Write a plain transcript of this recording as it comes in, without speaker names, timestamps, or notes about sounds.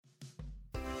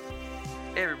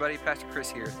Hey everybody, Pastor Chris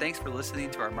here. Thanks for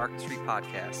listening to our Market Street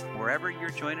podcast. Wherever you're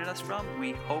joining us from,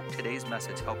 we hope today's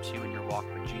message helps you in your walk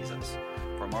with Jesus.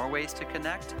 For more ways to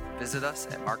connect, visit us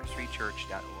at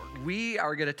marketstreetchurch.org. We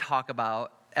are going to talk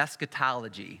about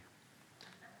eschatology.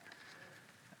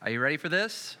 Are you ready for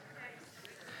this?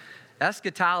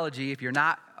 Eschatology, if you're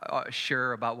not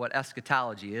sure about what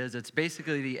eschatology is, it's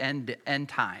basically the end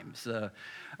times, the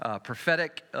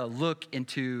prophetic look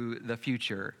into the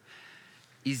future.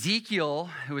 Ezekiel,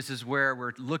 which is where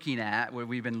we're looking at, what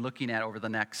we've been looking at over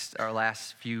our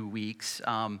last few weeks,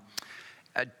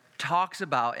 talks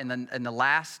about in the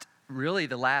last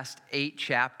 8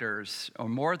 chapters or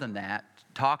more than that,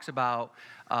 talks about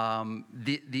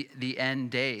the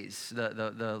end days,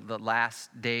 the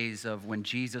last days of when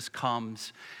Jesus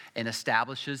comes and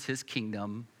establishes his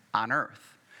kingdom on earth.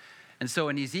 And so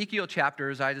in Ezekiel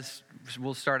chapters,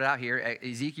 we'll start it out here.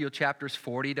 Ezekiel chapters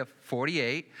 40 to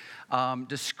 48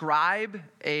 describe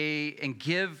and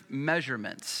give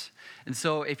measurements. And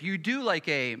so if you do like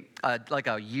a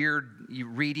year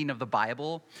reading of the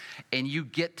Bible, and you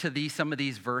get to some of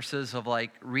these verses of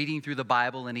like reading through the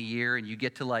Bible in a year, and you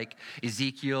get to like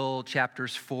Ezekiel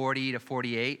chapters 40 to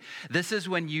 48, this is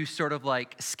when you sort of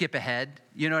like skip ahead,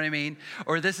 you know what I mean?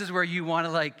 Or this is where you want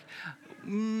to like,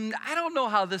 I don't know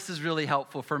how this is really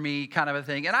helpful for me, kind of a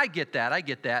thing. And I get that.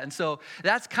 And so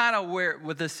that's kind of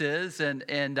what this is. And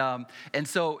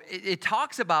so it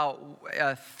talks about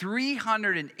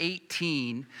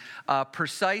 318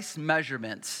 precise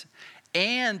measurements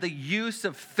and the use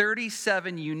of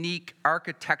 37 unique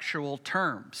architectural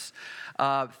terms.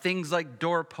 Things like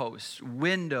doorposts,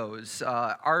 windows,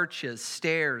 arches,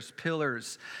 stairs,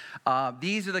 pillars.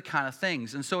 These are the kind of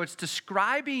things. And so it's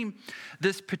describing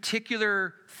this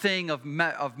particular thing of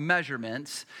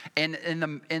measurements and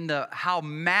how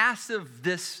massive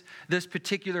this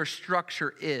particular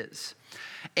structure is.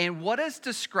 And what it's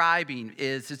describing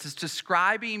is it's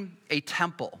describing a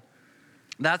temple.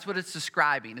 That's what it's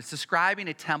describing. It's describing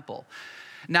a temple.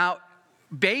 Now,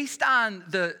 based on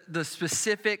the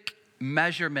specific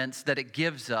measurements that it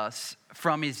gives us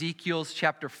from Ezekiel's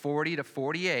chapter 40 to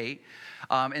 48,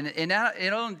 and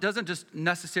it doesn't just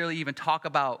necessarily even talk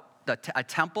about a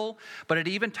temple, but it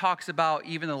even talks about,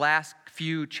 even the last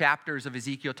few chapters of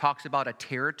Ezekiel talks about a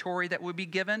territory that would be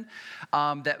given,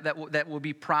 that will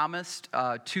be promised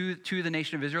to the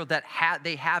nation of Israel that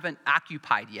they haven't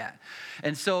occupied yet.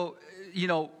 And so,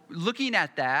 looking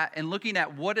at that and looking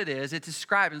at what it is, it's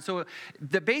described. And so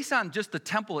based on just the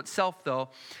temple itself, though,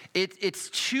 it's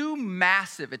too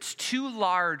massive, it's too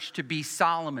large to be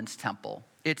Solomon's temple.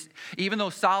 Even though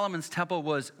Solomon's temple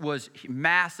was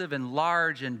massive and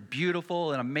large and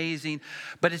beautiful and amazing,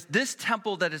 but it's this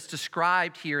temple that is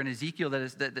described here in Ezekiel,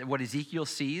 that what Ezekiel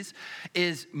sees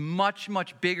is much,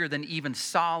 much bigger than even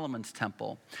Solomon's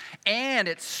temple. And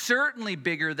it's certainly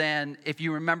bigger than, if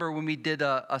you remember when we did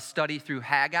a study through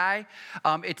Haggai,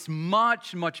 it's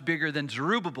much, much bigger than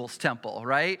Zerubbabel's temple,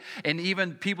 right? And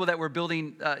even people that were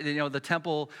building the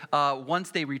temple once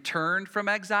they returned from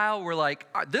exile were like,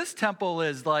 this temple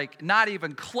is like not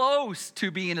even close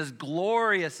to being as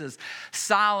glorious as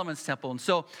Solomon's temple. And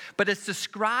so, but it's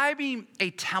describing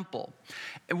a temple.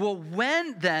 Well,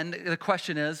 the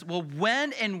question is,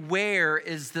 when and where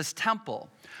is this temple?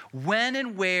 When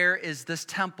and where is this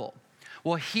temple?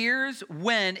 Well, here's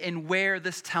when and where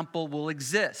this temple will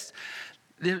exist.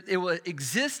 It will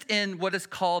exist in what is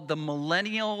called the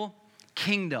millennial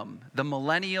kingdom. The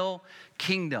millennial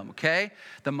kingdom, okay?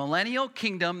 The millennial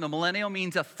kingdom, the millennial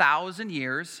means 1,000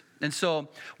 years. And so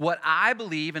what I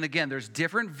believe, and again, there's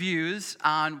different views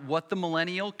on what the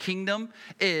millennial kingdom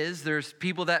is. There's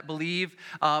people that believe,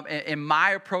 in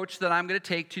my approach that I'm going to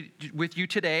take with you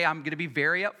today, I'm going to be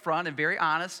very upfront and very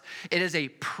honest. It is a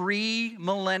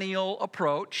pre-millennial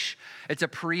approach. It's a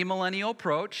pre-millennial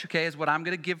approach, okay, is what I'm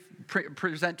going to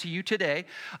present to you today.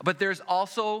 But there's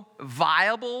also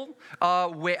viable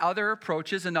other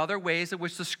approaches and other ways in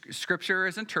which the scripture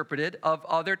is interpreted of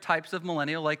other types of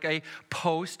millennial, like a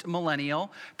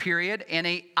post-millennial period and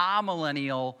a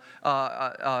amillennial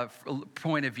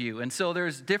point of view. And so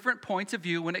there's different points of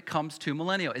view when it comes to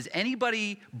millennial. Is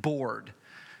anybody bored?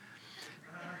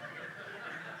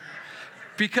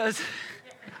 Because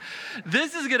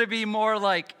this is going to be more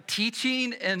like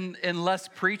teaching and less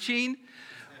preaching.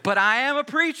 But I am a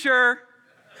preacher,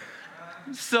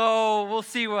 so we'll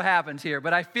see what happens here.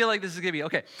 But I feel like this is going to be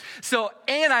okay. So,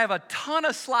 and I have a ton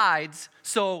of slides,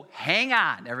 so hang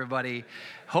on, everybody.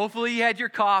 Hopefully you had your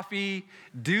coffee.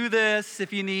 Do this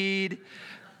if you need.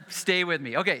 stay with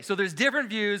me. Okay, so there's different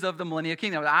views of the millennial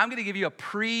kingdom. I'm going to give you a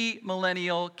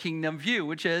pre-millennial kingdom view,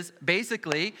 which is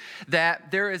basically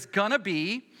that there's going to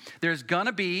be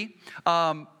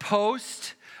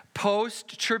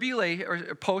post-tribulation or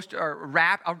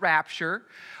a rapture.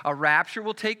 A rapture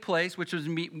will take place, which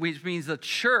means the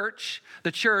church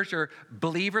or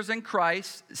believers in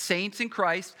Christ, saints in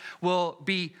Christ, will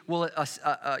meet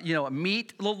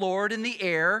the Lord in the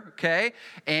air, okay,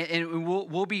 and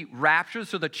we'll be raptured.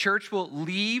 So the church will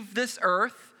leave this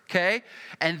earth. Okay,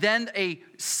 and then a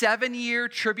 7-year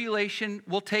tribulation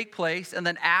will take place, and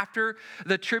then after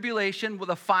the tribulation,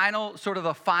 the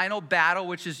final battle,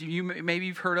 which is maybe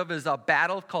you've heard of, is a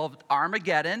battle called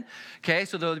Armageddon. Okay,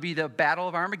 so there'll be the battle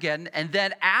of Armageddon, and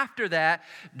then after that,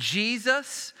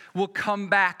 Jesus will come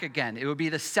back again. It will be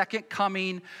the second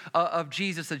coming of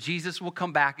Jesus. That Jesus will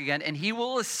come back again, and he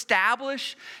will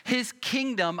establish his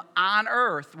kingdom on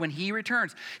earth when he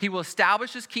returns. He will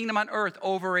establish his kingdom on earth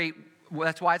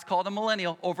that's why it's called a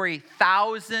millennial, over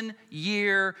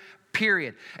 1,000-year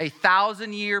period.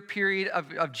 1,000-year period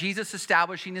of Jesus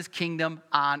establishing his kingdom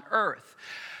on earth.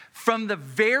 From the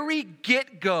very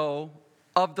get-go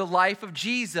of the life of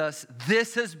Jesus,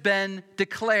 this has been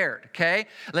declared, okay?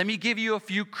 Let me give you a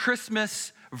few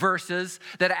Christmas verses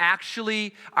that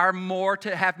actually have more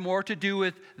to do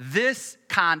with this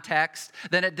context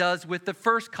than it does with the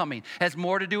first coming. It has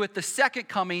more to do with the second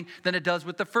coming than it does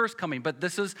with the first coming. But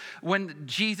this is when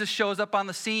Jesus shows up on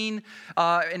the scene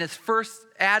in his first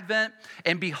advent.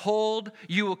 And behold,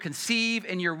 you will conceive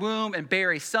in your womb and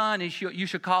bear a son, and you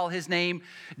should call his name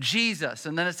Jesus.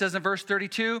 And then it says in verse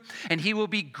 32, and he will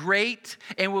be great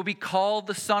and will be called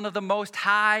the Son of the Most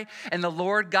High, and the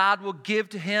Lord God will give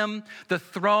to him the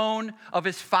throne of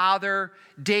his father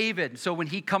David. So when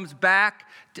he comes back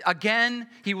again,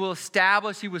 he will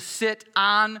sit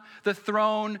on the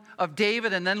throne of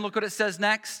David. And then look what it says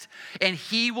next. And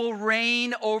he will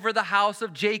reign over the house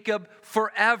of Jacob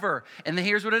forever. And then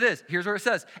here's what it is. Here's what it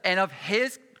says. And of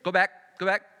his, go back.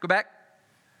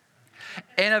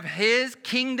 And of his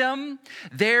kingdom,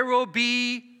 there will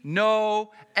be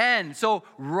no end. So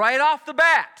right off the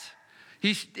bat,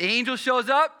 the angel shows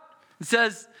up and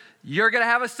says, you're going to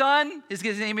have a son. His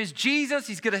name is Jesus.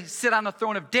 He's going to sit on the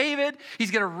throne of David. He's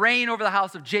going to reign over the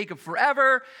house of Jacob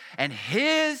forever. And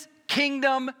his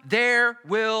kingdom, there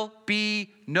will be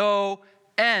no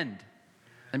end.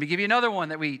 Let me give you another one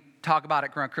that we talk about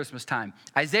around Christmas time.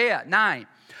 Isaiah 9.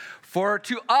 For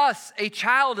to us a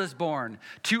child is born.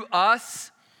 To us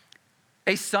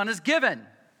a son is given.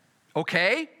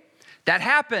 Okay? That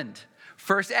happened.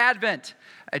 First Advent.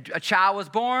 A child was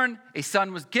born, a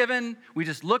son was given. We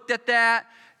just looked at that.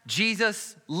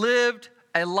 Jesus lived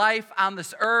a life on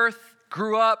this earth,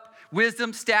 grew up,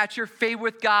 wisdom, stature, favor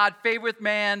with God, favor with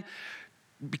man,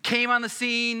 came on the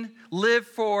scene, lived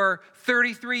for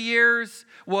 33 years,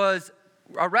 was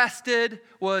arrested,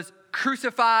 was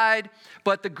crucified,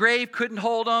 but the grave couldn't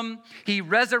hold him. He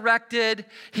resurrected.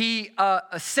 He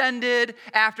ascended.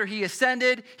 After he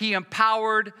ascended, he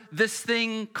empowered this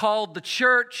thing called the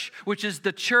church, which is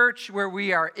the church where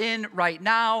we are in right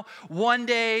now. One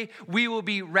day we will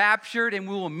be raptured and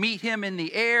we will meet him in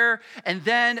the air. And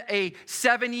then a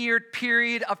 7-year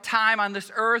period of time on this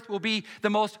earth will be the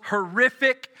most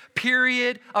horrific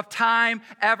period of time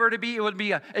ever to be. It would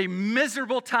be a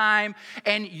miserable time.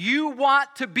 And you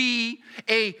want to be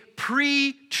a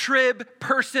pre-trib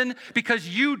person because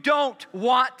you don't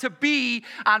want to be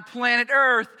on planet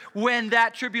Earth when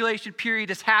that tribulation period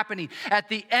is happening. At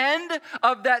the end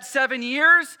of that 7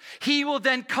 years, he will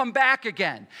then come back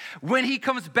again. When he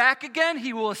comes back again,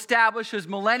 he will establish his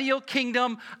millennial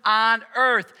kingdom on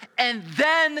earth. And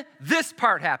then this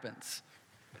part happens.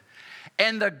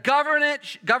 And the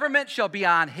government shall be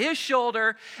on his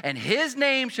shoulder, and his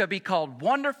name shall be called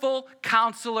Wonderful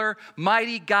Counselor,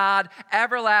 Mighty God,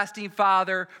 Everlasting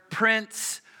Father,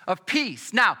 Prince of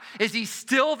Peace. Now, is he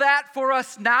still that for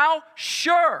us now?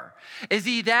 Sure. Is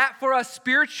he that for us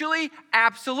spiritually?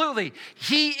 Absolutely.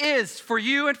 He is for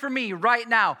you and for me right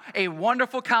now a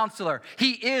wonderful counselor.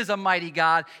 He is a mighty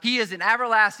God. He is an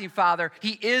everlasting Father.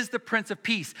 He is the Prince of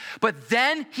Peace. But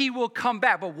then he will come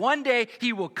back. But one day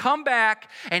he will come back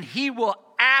and he will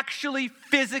actually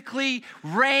physically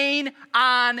reign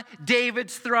on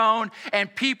David's throne,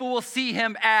 and people will see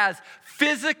him as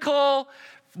physical,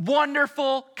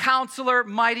 Wonderful Counselor,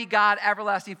 Mighty God,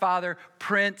 Everlasting Father,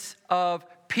 Prince of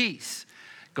Peace.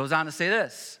 Goes on to say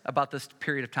this about this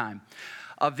period of time.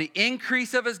 Of the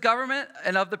increase of his government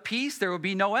and of the peace, there will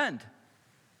be no end.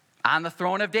 On the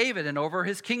throne of David and over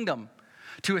his kingdom,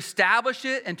 to establish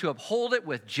it and to uphold it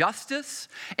with justice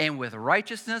and with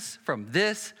righteousness from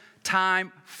this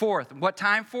time forth. What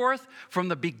time forth? From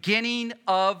the beginning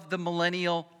of the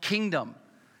millennial kingdom.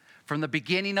 From the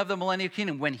beginning of the millennial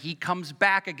kingdom, when he comes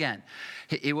back again.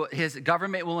 His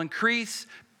government will increase.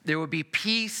 There will be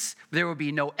peace. There will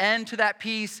be no end to that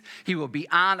peace. He will be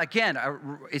on, again,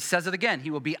 it says it again, he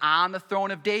will be on the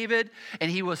throne of David, and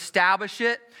he will establish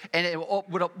it, and it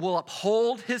will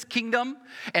uphold his kingdom.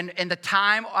 And the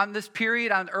time on this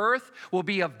period on earth will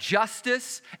be of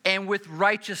justice and with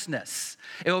righteousness.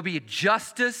 It will be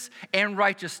justice and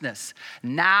righteousness.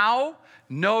 Now,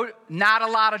 no, not a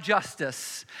lot of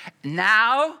justice.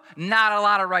 Now, not a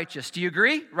lot of righteousness. Do you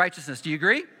agree? Righteousness. Do you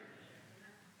agree?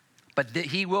 But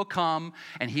he will come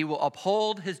and he will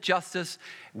uphold his justice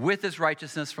with his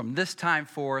righteousness from this time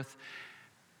forth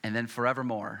and then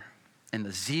forevermore. And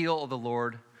the zeal of the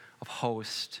Lord of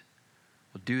hosts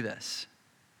will do this.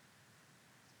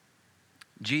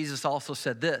 Jesus also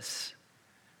said this.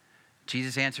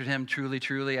 Jesus answered him, "Truly,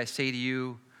 truly, I say to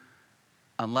you,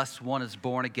 unless one is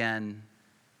born again,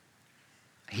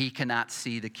 he cannot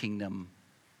see the kingdom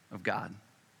of God."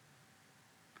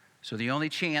 So the only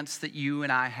chance that you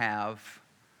and I have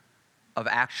of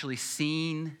actually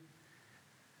seeing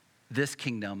this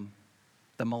kingdom,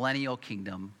 the millennial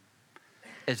kingdom,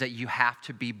 is that you have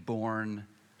to be born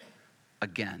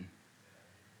again.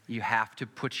 You have to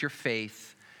put your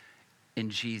faith in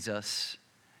Jesus,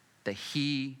 that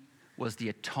he was the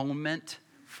atonement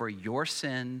for your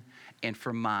sin and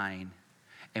for mine.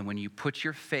 And when you put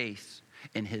your faith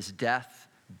in his death,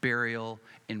 burial,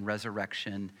 and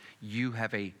resurrection, you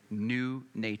have a new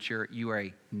nature. You are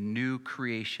a new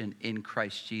creation in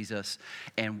Christ Jesus.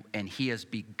 And he has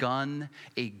begun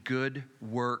a good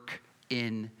work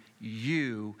in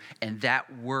you. And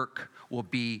that work will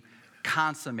be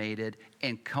consummated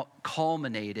and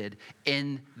culminated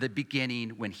in the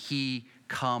beginning when he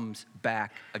comes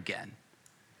back again.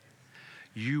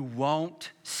 You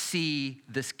won't see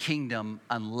this kingdom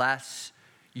unless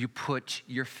you put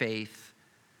your faith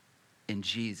in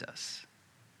Jesus.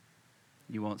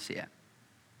 You won't see it.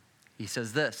 He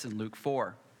says this in Luke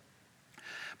 4.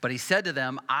 But he said to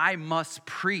them, I must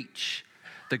preach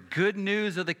the good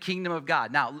news of the kingdom of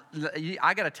God. Now,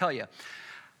 I got to tell you,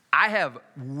 I have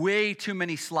way too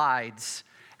many slides,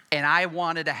 and I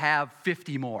wanted to have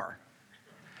 50 more.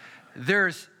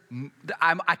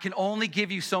 I can only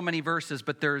give you so many verses,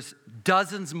 but there's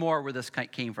dozens more where this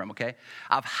came from, okay?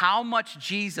 Of how much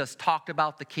Jesus talked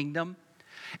about the kingdom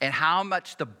and how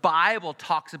much the Bible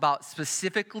talks about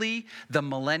specifically the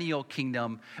millennial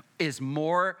kingdom is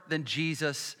more than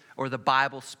Jesus or the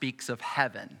Bible speaks of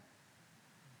heaven.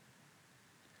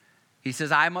 He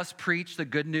says, I must preach the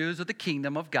good news of the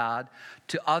kingdom of God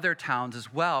to other towns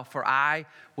as well, for I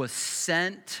was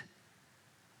sent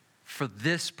for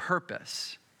this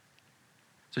purpose.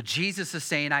 So Jesus is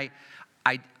saying, I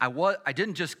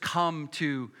didn't just come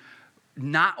to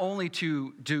not only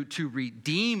to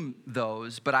redeem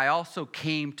those, but I also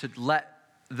came to let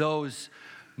those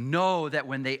know that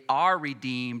when they are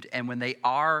redeemed and when they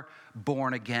are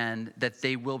born again, that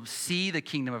they will see the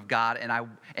kingdom of God,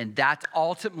 and that's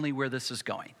ultimately where this is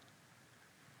going.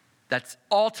 That's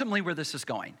ultimately where this is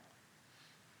going.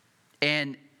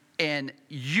 And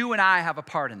you and I have a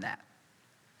part in that.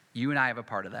 You and I have a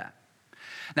part of that.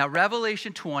 Now,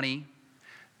 Revelation 20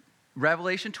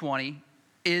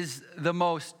 is the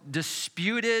most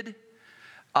disputed,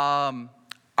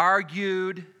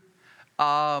 argued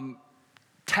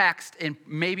text in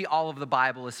maybe all of the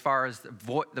Bible as far as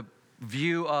the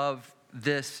view of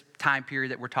this time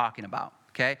period that we're talking about,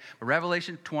 okay? But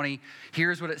Revelation 20,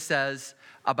 here's what it says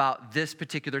about this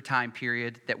particular time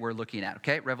period that we're looking at,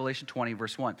 okay? Revelation 20,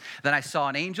 verse 1. Then I saw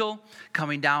an angel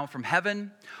coming down from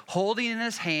heaven, holding in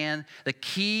his hand the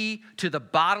key to the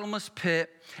bottomless pit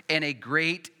and a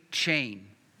great chain.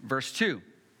 Verse 2.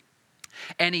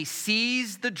 And he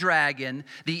seized the dragon,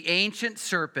 the ancient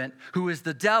serpent, who is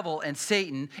the devil and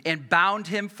Satan, and bound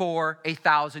him for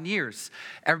 1,000 years.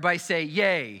 Everybody say, yay.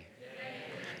 Yay.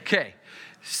 Okay,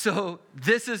 so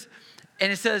this is,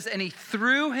 and it says, and he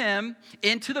threw him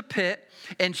into the pit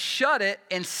and shut it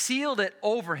and sealed it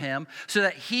over him so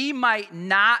that he might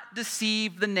not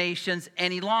deceive the nations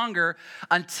any longer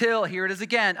until, here it is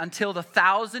again, until the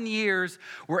 1,000 years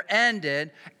were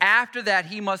ended. After that,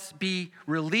 he must be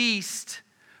released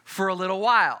for a little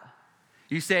while.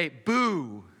 You say,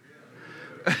 boo.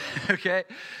 Okay.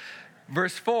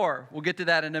 Verse 4, we'll get to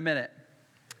that in a minute.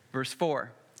 Verse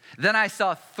 4. Then I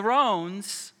saw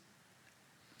thrones,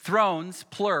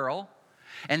 plural,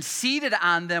 and seated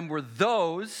on them were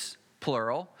those,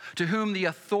 plural, to whom the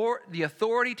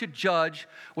authority to judge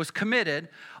was committed.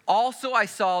 Also I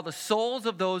saw the souls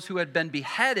of those who had been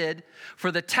beheaded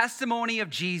for the testimony of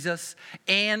Jesus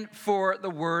and for the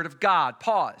word of God.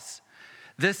 Pause.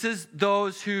 This is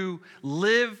those who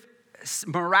live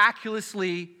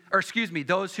miraculously,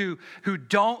 those who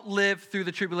don't live through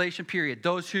the tribulation period.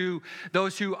 Those who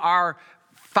are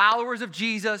followers of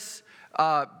Jesus,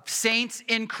 saints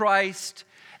in Christ,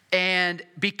 and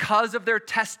because of their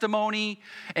testimony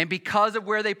and because of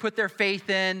where they put their faith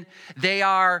in, they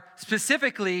are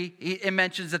specifically, it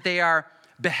mentions that they are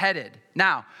beheaded.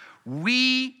 Now,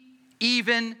 we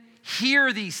even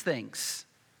hear these things.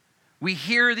 We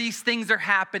hear these things are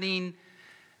happening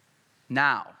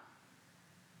now.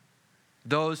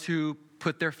 Those who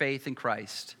put their faith in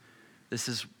Christ, this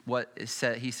is what is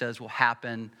said, he says will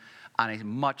happen on a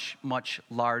much, much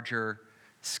larger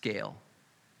scale.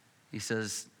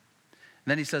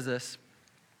 Then he says this,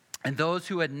 and those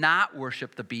who had not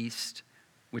worshiped the beast,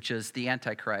 which is the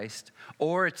Antichrist,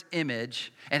 or its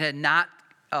image, and had not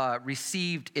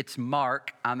received its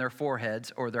mark on their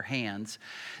foreheads or their hands,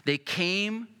 they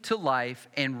came to life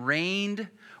and reigned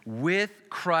with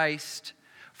Christ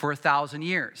for 1,000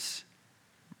 years.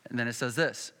 And then it says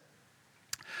this,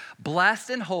 blessed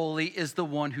and holy is the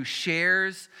one who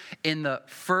shares in the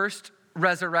first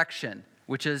resurrection,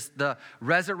 which is the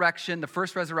resurrection. The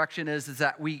first resurrection is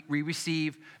that we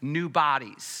receive new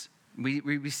bodies. We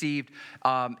received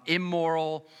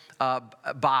immoral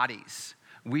bodies.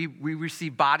 We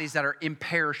receive bodies that are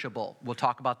imperishable. We'll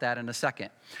talk about that in a second.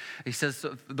 He says,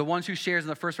 so the ones who shares in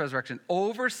the first resurrection,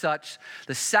 over such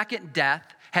the second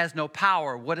death has no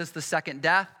power. What is the second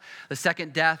death? The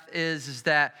second death is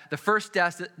that the first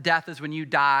death is when you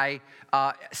die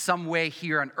some way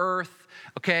here on earth,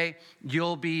 okay?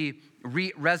 You'll be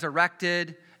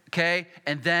resurrected, okay?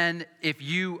 And then if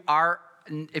you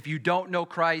don't know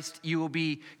Christ, you will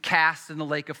be cast in the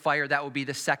lake of fire. That will be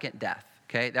the second death,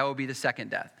 okay? That will be the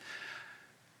second death.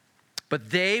 But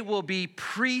they will be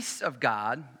priests of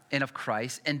God and of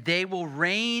Christ, and they will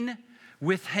reign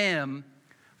with him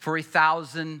for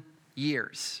 1,000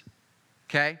 years,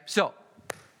 okay? So,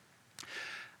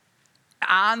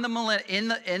 on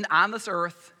this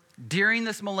earth, during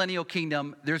this millennial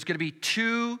kingdom, there's going to be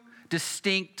two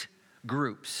distinct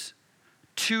groups.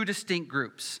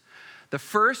 The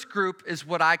first group is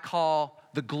what I call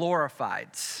the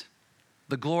glorifieds.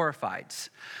 The glorifieds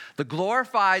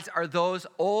are those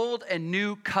old and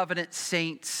new covenant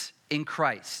saints in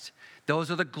Christ.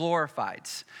 Those are the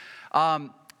glorifieds.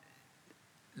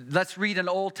 Let's read an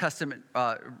Old Testament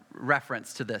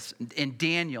reference to this. In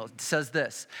Daniel, it says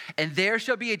this, and there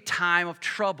shall be a time of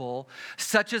trouble,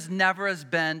 such as never has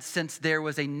been since there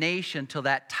was a nation till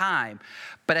that time.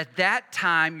 But at that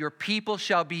time, your people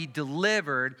shall be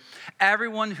delivered,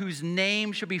 everyone whose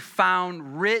name shall be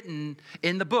found written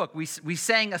in the book. We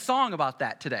sang a song about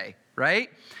that today, right?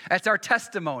 That's our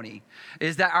testimony,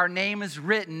 is that our name is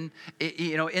written,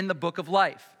 in the book of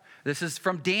life. This is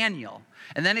from Daniel.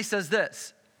 And then he says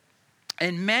this,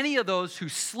 and many of those who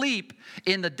sleep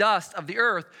in the dust of the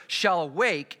earth shall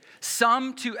awake,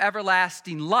 some to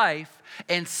everlasting life,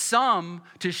 and some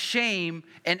to shame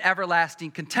and everlasting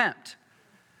contempt.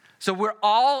 So we're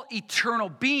all eternal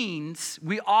beings.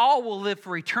 We all will live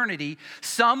for eternity.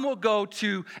 Some will go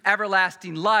to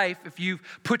everlasting life if you've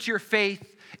put your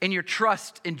faith and your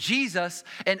trust in Jesus,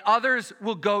 and others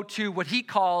will go to what he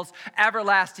calls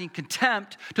everlasting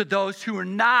contempt to those who are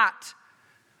not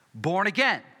born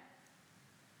again.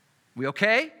 We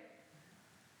okay?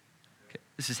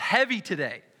 This is heavy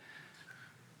today.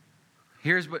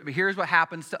 Here's what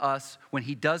happens to us when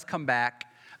he does come back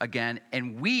again,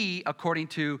 and we, according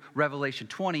to Revelation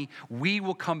 20, we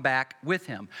will come back with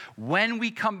him. When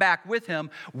we come back with him,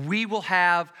 we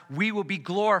will be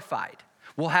glorified.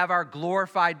 We'll have our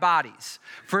glorified bodies.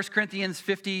 1 Corinthians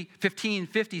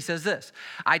 15:50 says this,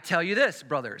 I tell you this,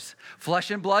 brothers,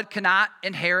 flesh and blood cannot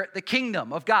inherit the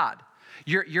kingdom of God.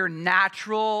 Your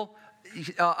natural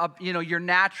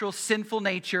sinful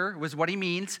nature was what he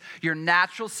means. Your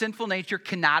natural sinful nature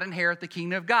cannot inherit the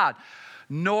kingdom of God,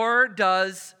 nor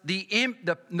does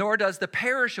the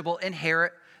perishable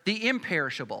inherit the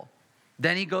imperishable.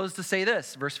 Then he goes to say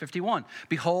this, verse 51.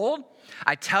 Behold,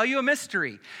 I tell you a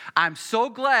mystery. I'm so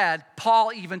glad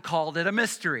Paul even called it a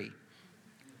mystery,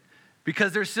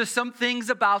 because there's just some things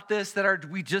about this that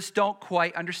we just don't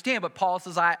quite understand. But Paul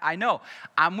says, I know.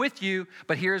 I'm with you,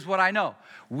 but here's what I know.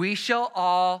 We shall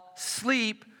all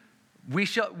sleep. We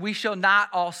shall not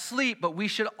all sleep, but we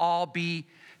should all be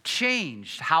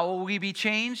changed. How will we be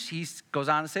changed? He goes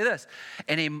on to say this.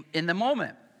 In the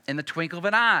moment, in the twinkle of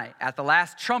an eye, at the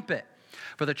last trumpet,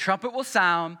 for the trumpet will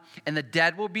sound, and the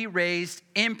dead will be raised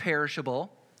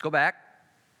imperishable. Go back.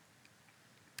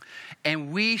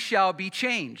 and we shall be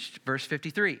changed. Verse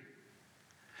 53.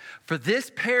 For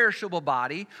this perishable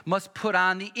body must put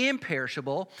on the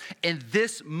imperishable, and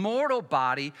this mortal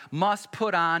body must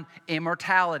put on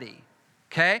immortality.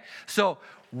 Okay? So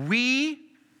we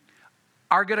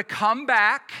are going to come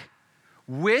back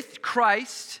with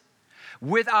Christ,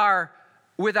 with our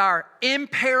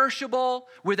imperishable,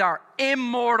 with our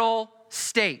immortal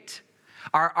state.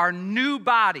 Our new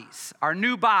bodies,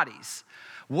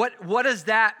 What does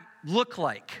that look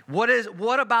like?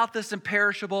 What about this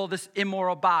imperishable, this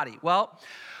immoral body? Well,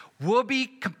 we'll be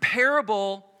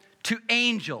comparable to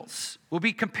angels. We'll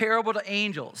be comparable to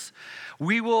angels.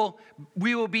 We will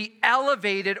be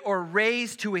elevated or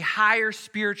raised to a higher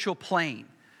spiritual plane.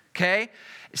 Okay?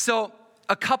 So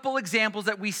a couple examples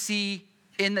that we see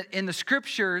in the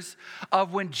scriptures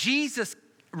of when Jesus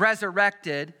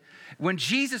resurrected,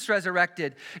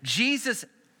 Jesus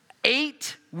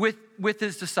ate with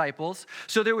his disciples.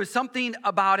 So there was something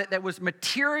about it that was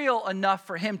material enough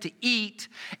for him to eat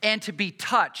and to be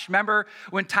touched. Remember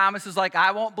when Thomas is like,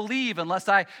 I won't believe unless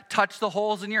I touch the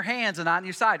holes in your hands and on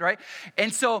your side, right?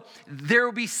 And so there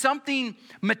will be something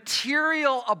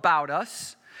material about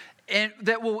us and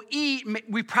that we'll eat.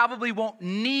 We probably won't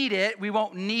need it. We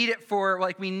won't need it for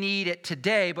like we need it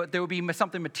today, but there will be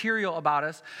something material about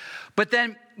us. But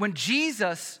then when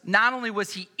Jesus, not only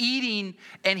was he eating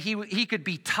and he could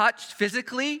be touched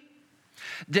physically,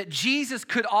 that Jesus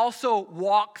could also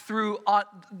walk through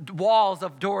walls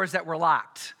of doors that were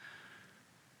locked.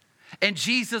 And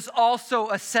Jesus also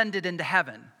ascended into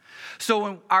heaven. So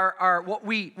when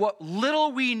what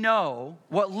little we know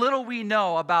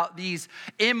about these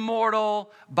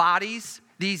immortal bodies,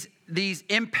 these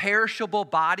imperishable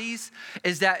bodies,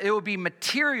 is that it will be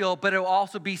material, but it will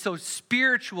also be so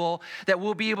spiritual that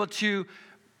we'll be able to,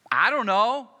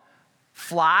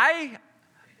 fly,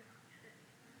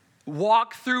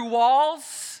 walk through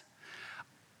walls.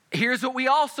 Here's what we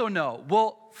also know.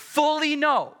 We'll fully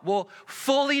know.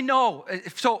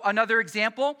 So another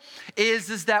example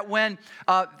is that when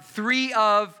 3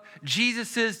 of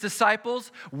Jesus'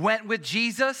 disciples went with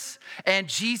Jesus, and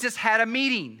Jesus had a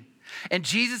meeting. And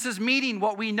Jesus' meeting,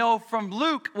 what we know from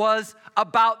Luke, was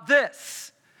about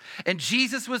this. And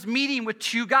Jesus was meeting with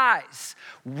 2 guys,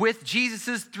 with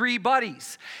Jesus' 3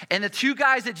 buddies. And the 2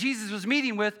 guys that Jesus was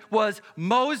meeting with was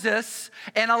Moses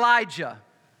and Elijah.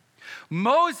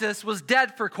 Moses was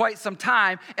dead for quite some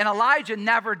time, and Elijah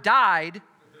never died.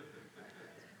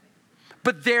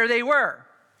 But there they were.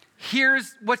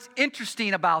 Here's what's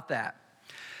interesting about that.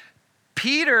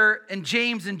 Peter and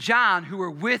James and John, who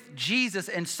were with Jesus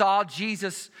and saw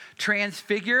Jesus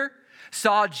transfigure,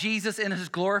 saw Jesus in his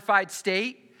glorified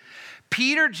state,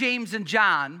 Peter, James, and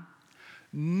John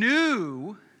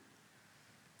knew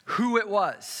who it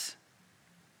was.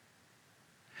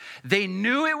 They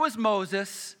knew it was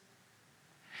Moses,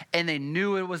 and they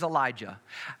knew it was Elijah.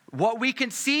 What we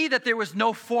can see that there was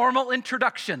no formal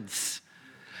introductions.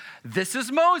 This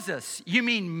is Moses. You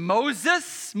mean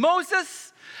Moses?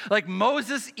 Moses? Like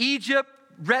Moses, Egypt,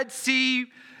 Red Sea,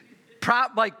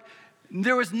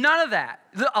 there was none of that.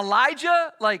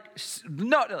 Elijah,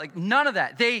 none of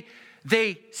that.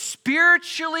 They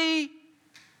spiritually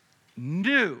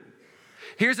knew.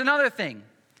 Here's another thing.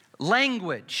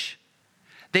 Language.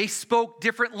 They spoke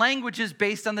different languages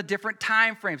based on the different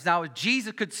time frames. Now,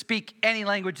 Jesus could speak any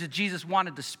language that Jesus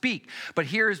wanted to speak. But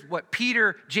here's what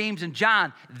Peter, James, and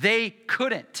John, they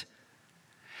couldn't.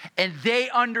 And they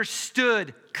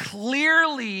understood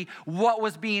clearly what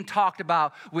was being talked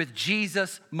about with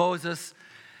Jesus, Moses,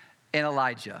 and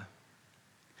Elijah.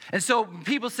 And so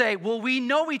people say, will we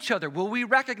know each other? Will we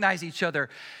recognize each other?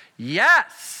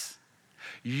 Yes.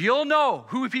 You'll know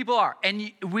who people are.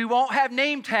 And we won't have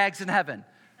name tags in heaven.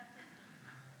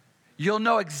 You'll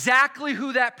know exactly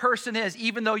who that person is,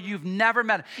 even though you've never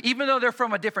met them. Even though they're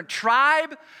from a different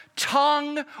tribe,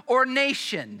 tongue, or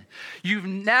nation. You've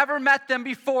never met them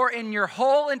before in your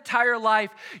whole entire life.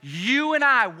 You and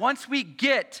I, once we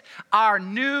get our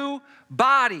new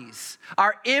bodies,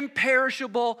 our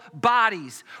imperishable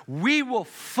bodies, we will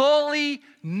fully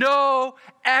know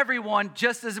everyone,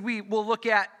 just as we will look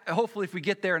at, hopefully if we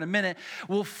get there in a minute,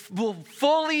 we'll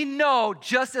fully know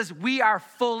just as we are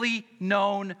fully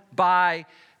known by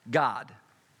God.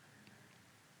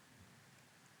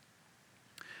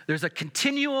 There's a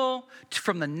continual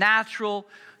from the natural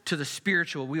to the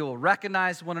spiritual. We will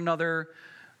recognize one another.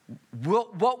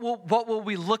 What will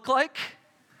we look like?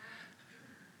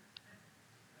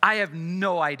 I have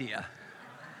no idea.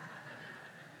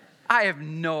 I have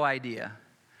no idea.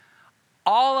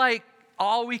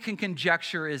 All we can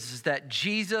conjecture is that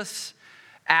Jesus,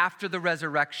 after the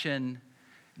resurrection,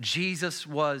 Jesus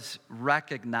was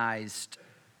recognized,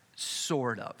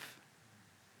 sort of.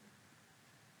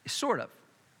 Sort of.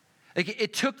 Like,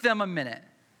 it took them a minute.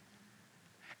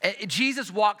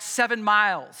 Jesus walked 7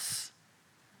 miles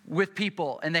with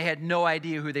people, and they had no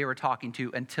idea who they were talking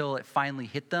to until it finally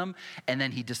hit them, and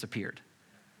then he disappeared.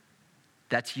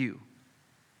 That's you,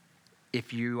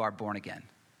 if you are born again.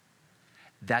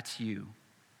 That's you,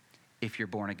 if you're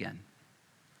born again.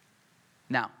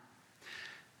 Now,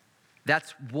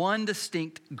 that's one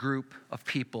distinct group of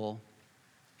people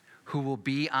who will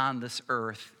be on this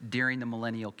earth during the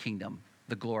millennial kingdom,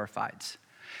 the glorifieds.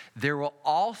 There will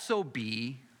also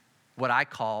be what I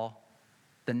call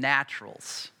the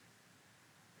naturals,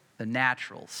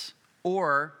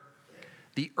 or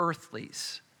the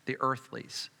earthlies.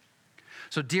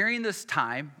 So during this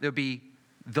time, there'll be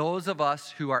those of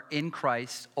us who are in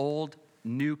Christ, old,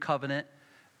 new covenant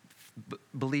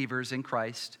believers in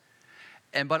Christ,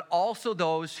 but also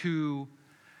those who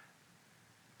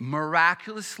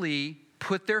miraculously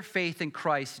put their faith in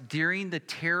Christ during the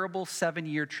terrible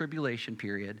 7-year tribulation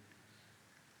period,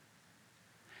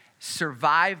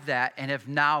 survived that, and have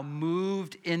now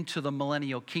moved into the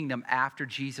millennial kingdom after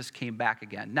Jesus came back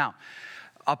again. Now,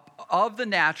 of the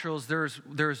naturals, there's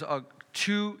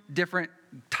two different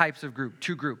types of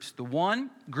two groups. The one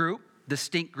group,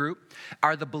 distinct group,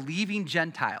 are the believing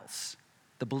Gentiles.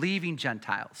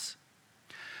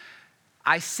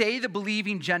 I say the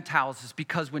believing Gentiles is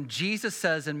because when Jesus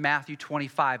says in Matthew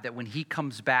 25 that when he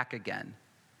comes back again,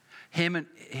 him and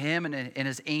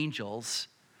his angels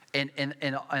and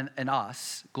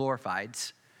us,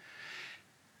 glorifieds,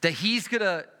 that he's going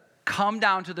to come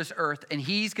down to this earth and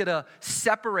he's going to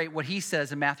separate what he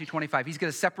says in Matthew 25. He's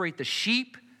going to separate the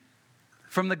sheep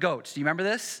from the goats. Do you remember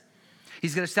this?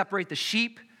 He's going to separate the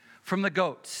sheep from the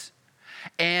goats.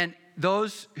 And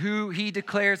those who he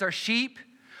declares are sheep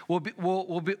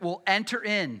will enter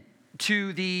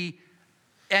into the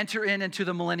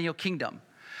millennial kingdom.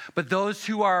 But those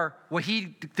who are what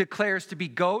he declares to be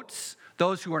goats,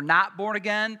 those who are not born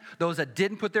again, those that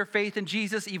didn't put their faith in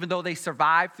Jesus, even though they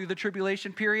survived through the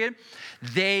tribulation period,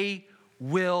 they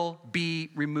will be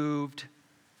removed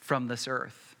from this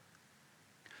earth.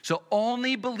 So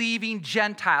only believing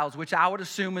Gentiles, which I would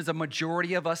assume is a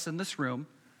majority of us in this room,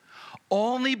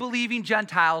 only believing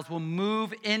Gentiles will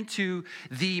move into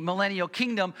the millennial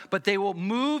kingdom, but they will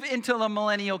move into the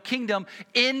millennial kingdom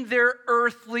in their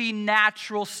earthly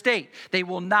natural state. They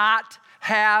will not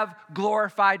have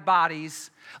glorified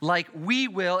bodies like we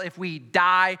will if we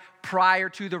die prior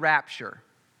to the rapture,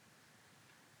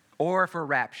 or if we're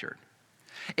raptured.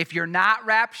 If you're not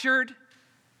raptured,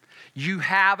 you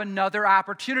have another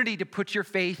opportunity to put your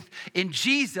faith in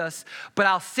Jesus. But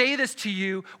I'll say this to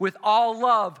you with all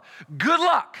love. Good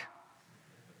luck.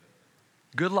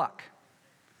 Good luck.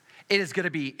 It is going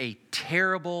to be a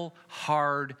terrible,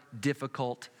 hard,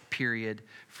 difficult period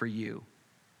for you.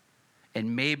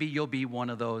 And maybe you'll be one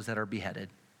of those that are beheaded.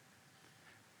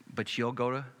 But you'll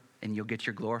go and you'll get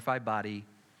your glorified body,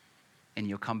 and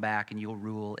you'll come back and you'll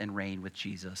rule and reign with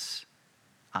Jesus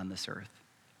on this earth.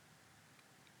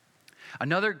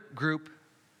 Another group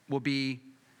will be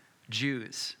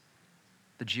Jews,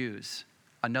 the Jews,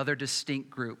 another distinct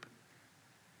group,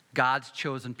 God's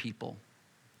chosen people.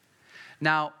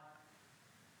 Now,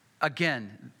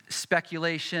 again,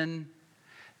 speculation,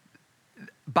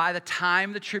 by the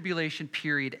time the tribulation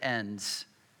period ends,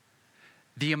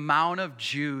 the amount of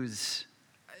Jews,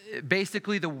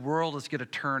 basically the world is going to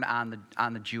turn on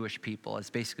the Jewish people, is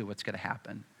basically what's going to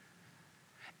happen.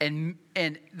 And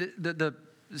the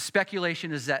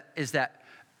speculation is that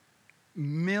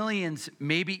millions,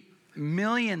 maybe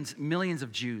millions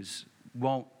of Jews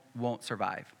won't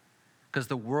survive, because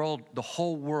the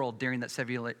whole world during that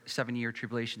 7-year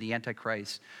tribulation, the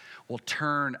Antichrist will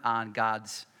turn on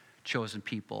God's chosen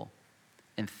people,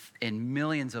 and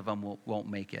millions of them won't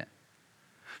make it.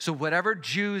 So whatever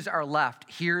Jews are left,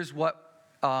 here's what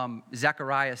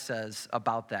Zechariah says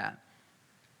about that.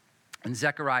 In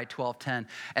Zechariah 12:10,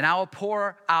 and I will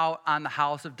pour out on the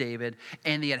house of David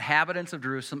and the inhabitants of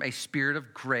Jerusalem a spirit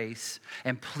of grace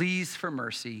and pleas for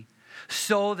mercy,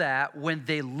 so that when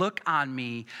they look on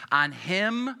me, on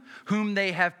him whom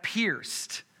they have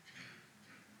pierced.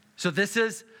 So this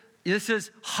is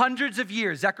hundreds of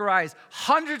years, Zechariah's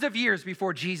hundreds of years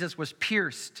before Jesus was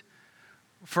pierced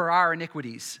for our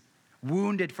iniquities,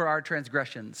 wounded for our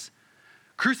transgressions.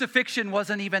 Crucifixion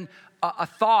wasn't even a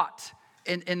thought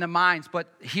in the minds,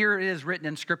 but here it is written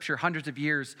in Scripture hundreds of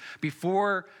years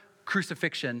before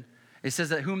crucifixion. It says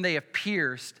that whom they have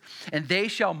pierced, and they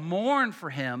shall mourn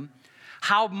for him.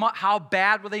 How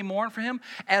bad will they mourn for him?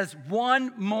 As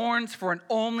one mourns for an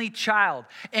only child,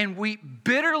 and weep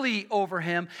bitterly over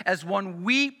him as one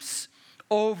weeps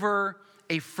over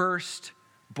a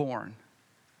firstborn.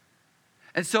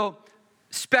 And so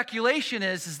speculation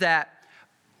is that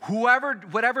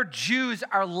whatever Jews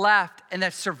are left and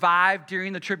that survived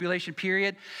during the tribulation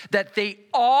period, that they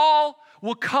all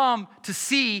will come to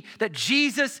see that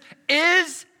Jesus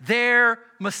is their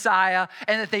Messiah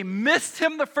and that they missed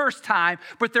him the first time,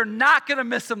 but they're not going to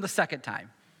miss him the second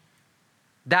time.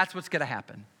 That's what's going to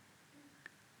happen.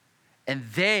 And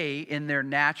they, in their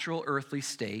natural earthly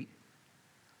state,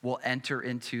 will enter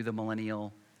into the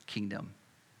millennial kingdom.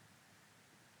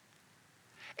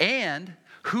 And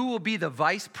who will be the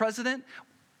vice president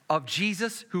of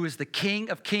Jesus, who is the King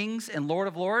of Kings and Lord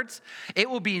of Lords? It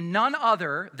will be none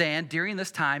other than, during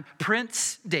this time,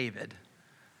 Prince David,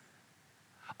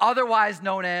 otherwise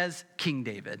known as King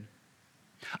David,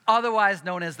 otherwise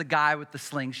known as the guy with the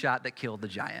slingshot that killed the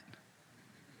giant.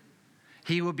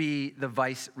 He will be the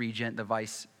vice regent, the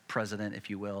vice president, if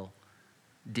you will,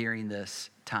 during this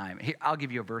time. Here, I'll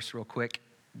give you a verse real quick,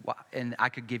 and I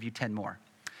could give you 10 more.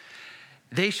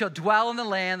 They shall dwell in the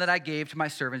land that I gave to my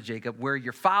servant Jacob, where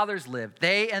your fathers lived.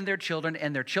 They and their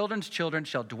children's children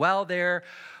shall dwell there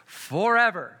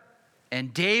forever.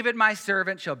 And David, my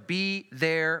servant, shall be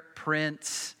their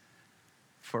prince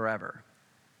forever.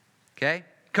 Okay?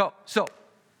 Cool. So,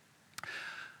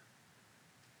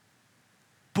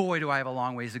 boy, do I have a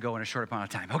long ways to go in a short amount of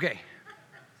time. Okay.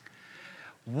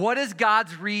 What is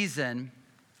God's reason?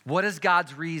 What is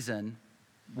God's reason?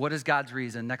 What is God's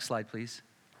reason? Next slide, please.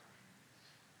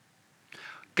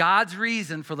 God's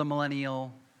reason for the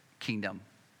millennial kingdom.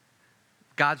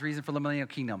 God's reason for the millennial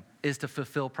kingdom is to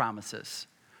fulfill promises.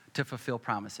 To fulfill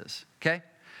promises. Okay?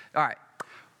 All right.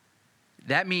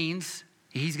 That means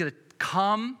he's going to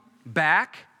come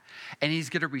back and he's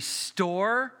going to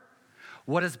restore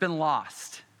what has been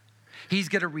lost. He's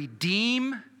going to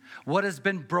redeem what has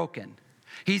been broken.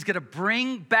 He's going to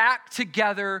bring back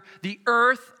together the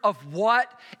earth of what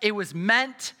it was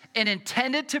meant and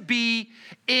intended to be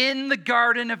in the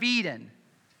Garden of Eden.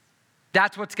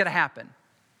 That's what's going to happen.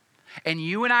 And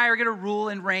you and I are going to rule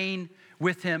and reign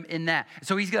with him in that.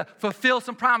 So he's going to fulfill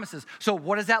some promises. So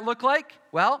what does that look like?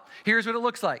 Well, here's what it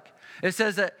looks like. It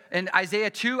says that in Isaiah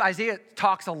 2, Isaiah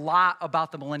talks a lot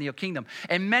about the millennial kingdom.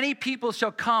 And many people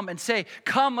shall come and say,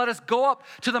 come, let us go up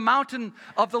to the mountain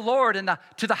of the Lord and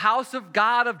to the house of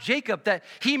God of Jacob, that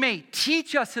he may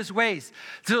teach us his ways.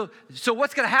 So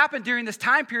what's going to happen during this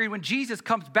time period when Jesus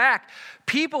comes back?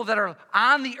 People that are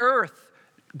on the earth,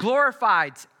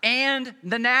 glorifieds and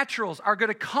the naturals, are going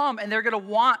to come and they're going to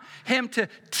want him to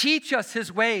teach us his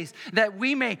ways, that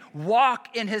we may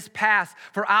walk in his paths.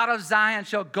 For out of Zion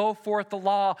shall go forth the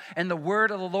law and the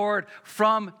word of the Lord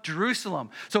from Jerusalem.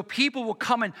 So people will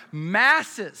come in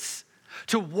masses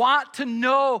to want to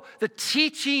know the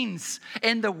teachings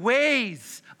and the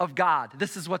ways of God.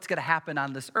 This is what's going to happen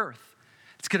on this earth.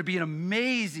 It's going to be an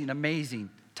amazing, amazing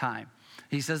time.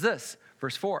 He says this,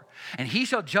 verse 4, and he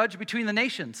shall judge between the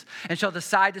nations and shall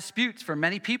decide disputes for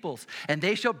many peoples, and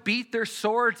they shall beat their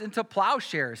swords into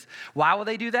plowshares. Why will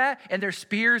they do that? And their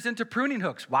spears into pruning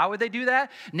hooks. Why would they do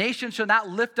that? Nations shall not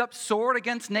lift up sword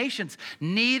against nations,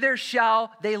 neither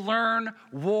shall they learn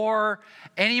war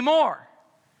anymore.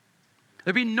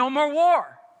 There'll be no more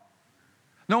war,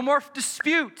 no more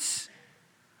disputes,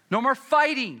 no more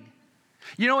fighting.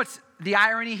 You know what's the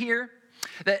irony here?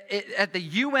 That at the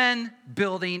UN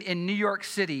building in New York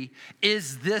City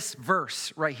is this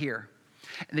verse right here.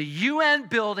 The UN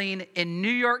building in New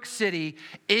York City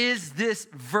is this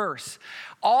verse.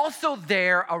 Also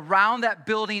there around that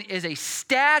building is a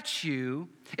statue.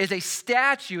 It's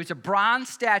a bronze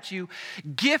statue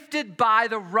gifted by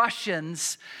the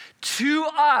Russians to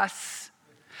us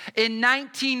in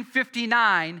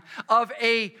 1959 of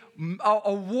a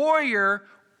warrior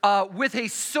with a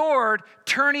sword,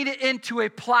 turning it into a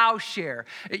plowshare.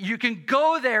 You can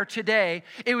go there today.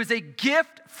 It was a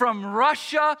gift from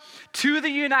Russia to the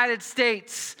United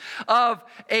States of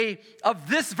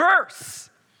this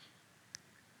verse.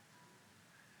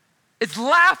 It's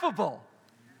laughable.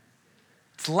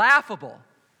 It's laughable.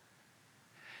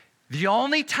 The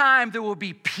only time there will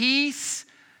be peace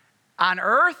on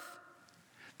earth,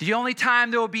 the only time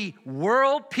there will be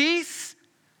world peace,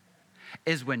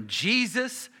 is when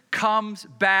Jesus comes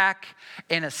back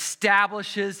and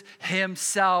establishes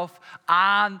himself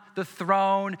on the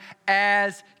throne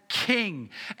as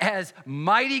King, as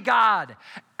mighty God,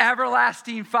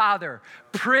 everlasting Father,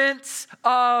 Prince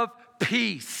of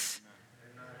Peace.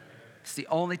 It's the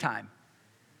only time.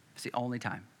 It's the only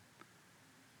time.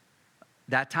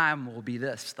 That time will be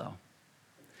this, though.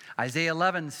 Isaiah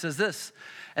 11 says this,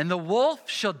 and the wolf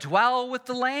shall dwell with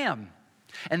the lamb,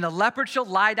 and the leopard shall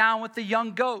lie down with the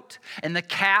young goat, and the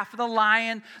calf and the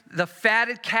lion, the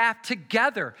fatted calf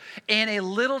together, and a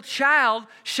little child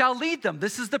shall lead them.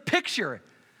 This is the picture.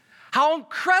 How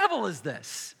incredible is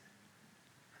this?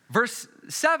 Verse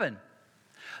 7.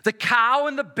 The cow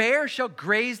and the bear shall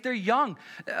graze their young,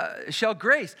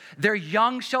 Their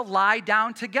young shall lie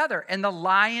down together, and the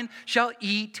lion shall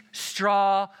eat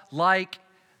straw like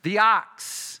the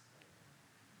ox.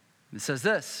 It says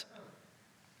this.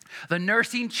 The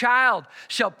nursing child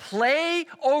shall play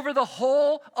over the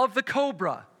hole of the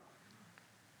cobra,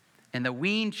 and the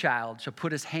weaned child shall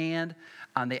put his hand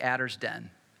on the adder's den.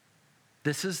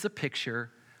 This is the picture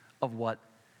of what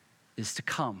is to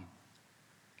come.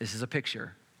 This is a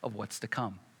picture of what's to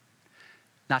come.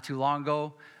 Not too long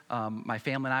ago, my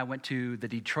family and I went to the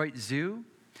Detroit Zoo,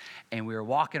 and we were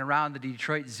walking around the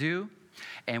Detroit Zoo,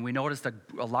 and we noticed a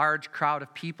large crowd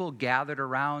of people gathered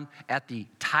around at the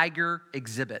tiger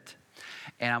exhibit.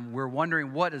 And we're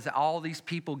wondering, what is all these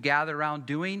people gathered around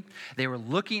doing? They were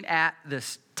looking at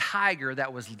this tiger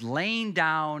that was laying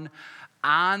down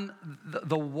on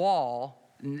the wall,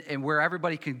 and where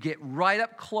everybody could get right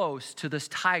up close to this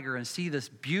tiger and see this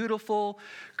beautiful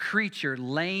creature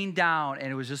laying down,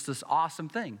 and it was just this awesome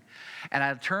thing. And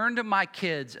I turned to my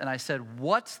kids and I said,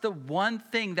 what's the one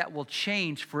thing that will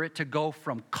change for it to go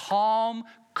from calm,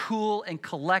 cool, and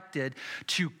collected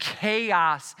to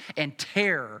chaos and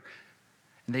terror?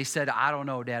 And they said, I don't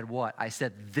know, Dad, what? I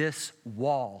said, this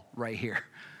wall right here.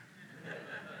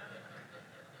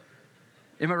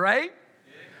 Am I right?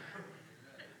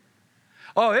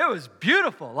 Oh, it was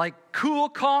beautiful, like cool,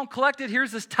 calm, collected.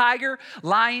 Here's this tiger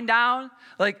lying down,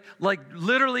 like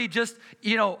literally just,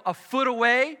 a foot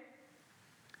away.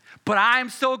 But I'm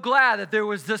so glad that there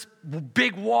was this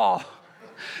big wall,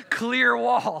 clear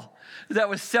wall that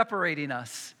was separating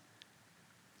us.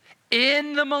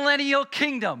 In the millennial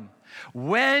kingdom,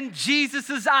 when Jesus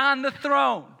is on the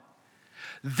throne,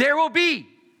 there will be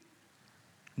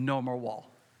no more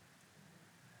wall.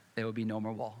 There will be no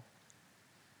more wall.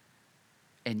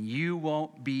 And you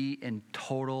won't be in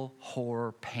total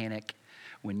horror panic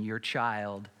when your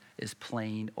child is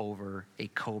playing over a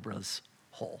cobra's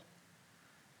hole.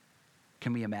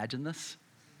 Can we imagine this?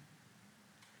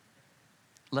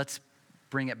 Let's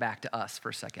bring it back to us for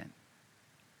a second.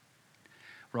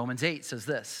 Romans 8 says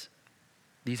this.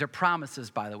 These are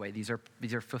promises, by the way. These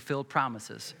are fulfilled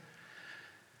promises.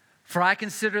 For I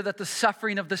consider that the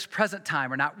suffering of this present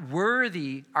time are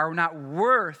not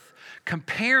worth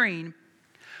comparing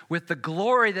with the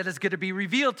glory that is going to be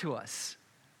revealed to us.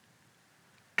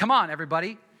 Come on,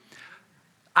 everybody.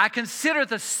 I consider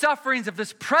the sufferings of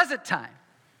this present time.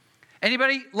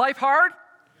 Anybody, life hard?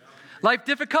 Life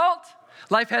difficult?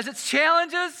 Life has its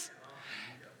challenges?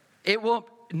 It will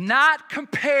not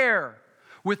compare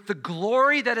with the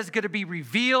glory that is going to be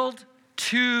revealed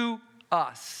to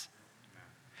us.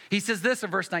 He says this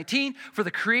in verse 19, for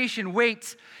the creation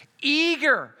waits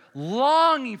eager,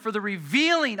 longing for the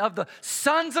revealing of the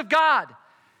sons of God,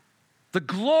 the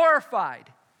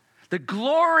glorified, the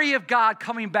glory of God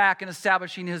coming back and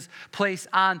establishing his place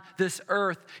on this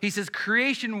earth. He says,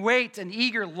 creation waits and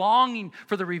eager longing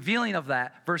for the revealing of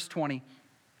that. Verse 20.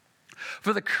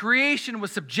 For the creation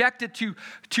was subjected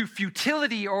to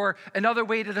futility, or another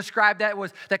way to describe that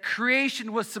was that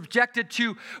creation was subjected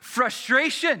to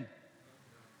frustration,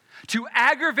 to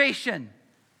aggravation.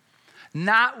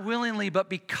 Not willingly, but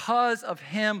because of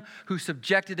him who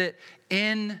subjected it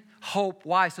in hope.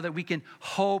 Why? So that we can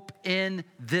hope in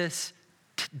this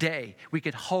day. We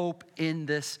can hope in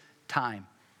this time.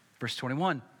 Verse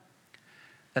 21.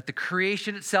 That the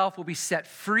creation itself will be set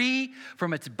free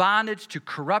from its bondage to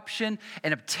corruption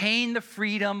and obtain the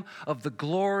freedom of the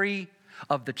glory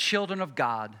of the children of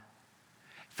God.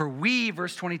 For we,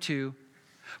 verse 22,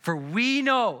 for we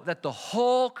know that the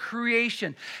whole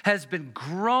creation has been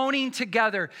groaning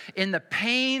together in the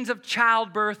pains of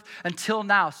childbirth until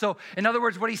now. So, in other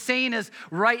words, what he's saying is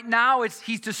right now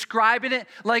he's describing it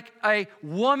like a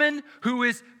woman who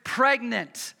is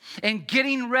pregnant and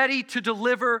getting ready to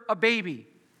deliver a baby.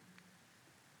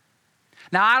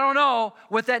 Now, I don't know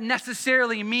what that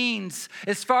necessarily means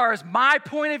as far as my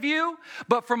point of view,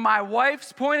 but from my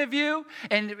wife's point of view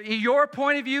and your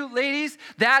point of view, ladies,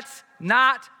 that's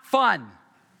not fun.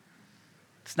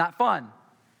 It's not fun.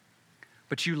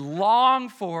 But you long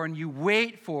for and you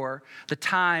wait for the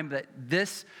time that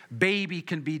this baby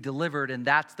can be delivered, and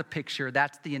that's the picture,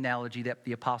 that's the analogy that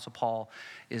the Apostle Paul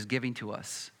is giving to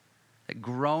us. That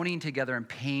groaning together in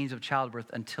pains of childbirth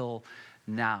until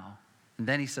now. And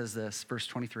then he says this, verse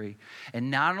 23, and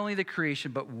not only the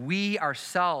creation, but we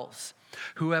ourselves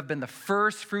who have been the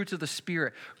first fruits of the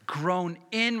Spirit, groan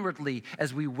inwardly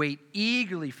as we wait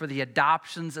eagerly for the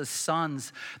adoptions as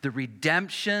sons, the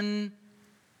redemption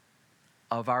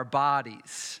of our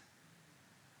bodies.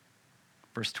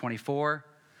 Verse 24,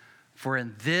 for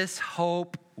in this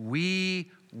hope we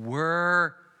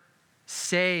were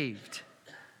saved.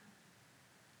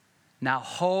 Now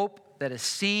hope that is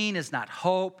seen is not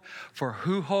hope, for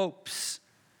who hopes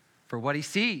for what he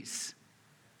sees?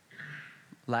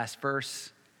 Last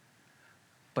verse.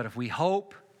 But if we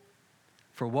hope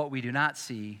for what we do not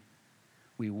see,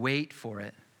 we wait for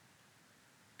it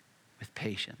with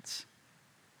patience.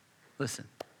 Listen.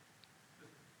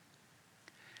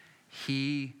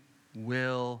 He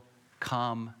will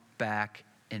come back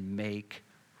and make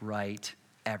right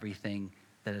everything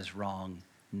that is wrong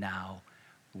now.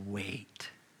 Wait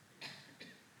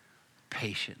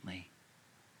patiently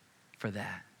for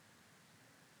that.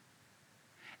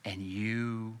 And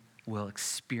you will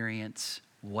experience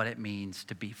what it means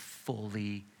to be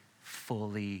fully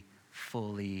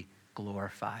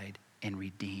glorified and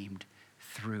redeemed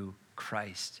through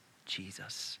Christ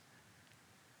Jesus.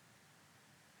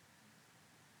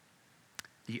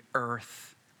 The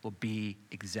earth will be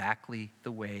exactly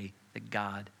the way that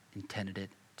God intended it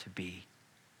to be.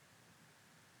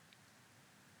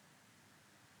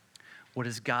 What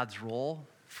is God's role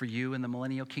for you in the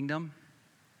millennial kingdom?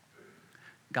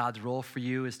 God's role for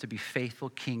you is to be faithful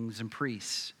kings and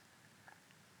priests.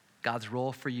 God's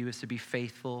role for you is to be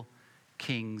faithful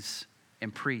kings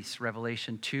and priests.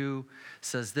 Revelation 2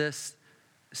 says this,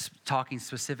 talking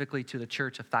specifically to the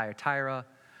church of Thyatira.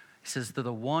 He says, to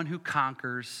the one who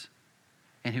conquers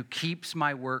and who keeps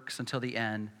my works until the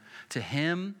end, to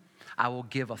him I will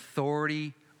give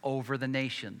authority over the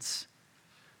nations.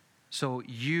 So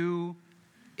you,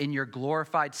 in your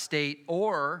glorified state,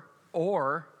 or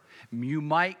you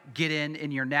might get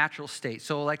in your natural state.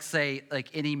 So let's say, like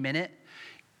any minute,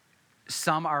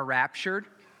 some are raptured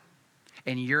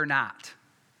and you're not.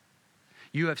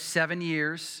 You have 7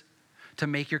 years to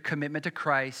make your commitment to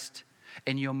Christ,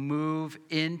 and you'll move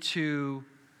into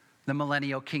the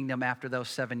millennial kingdom after those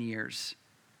 7 years,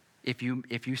 if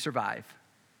you survive.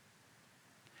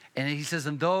 And he says,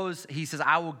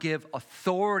 I will give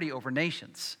authority over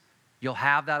nations. You'll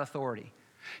have that authority.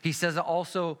 He says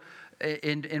also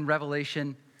in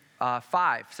Revelation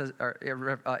 5, says,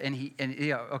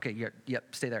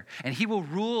 stay there. And he will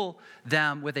rule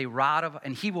them with a rod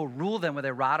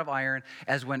of iron,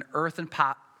 as when earthen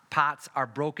pots are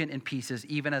broken in pieces,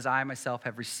 even as I myself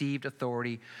have received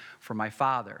authority from my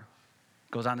Father.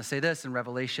 Goes on to say this in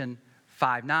Revelation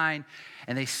 5:9,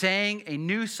 and they sang a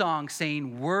new song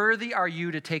saying, worthy are you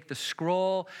to take the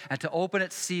scroll and to open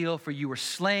its seal, for you were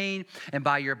slain, and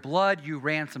by your blood you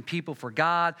ransomed people for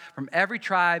God from every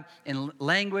tribe and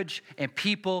language and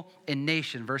people and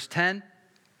nation. Verse 10,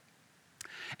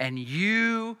 and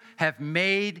you have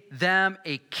made them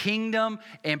a kingdom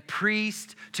and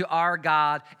priest to our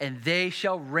God, and they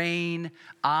shall reign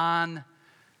on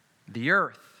the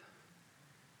earth.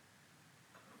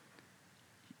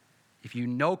 If you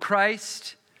know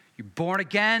Christ, you're born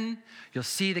again, you'll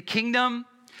see the kingdom,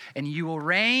 and you will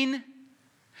reign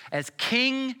as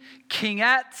king,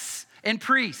 kingettes, and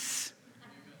priests.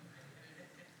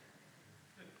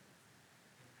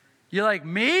 You're like,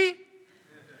 me?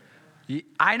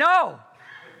 I know.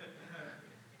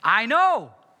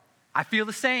 I feel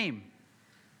the same.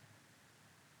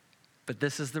 But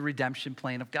this is the redemption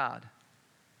plan of God.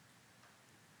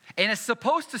 And it's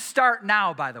supposed to start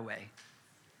now, by the way.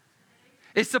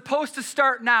 It's supposed to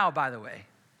start now, by the way.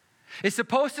 It's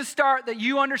supposed to start that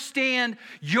you understand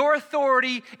your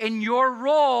authority and your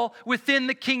role within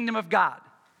the kingdom of God.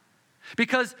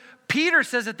 Because Peter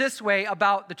says it this way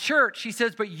about the church. He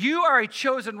says, but you are a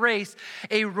chosen race,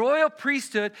 a royal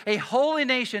priesthood, a holy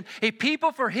nation, a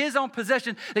people for his own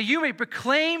possession, that you may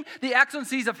proclaim the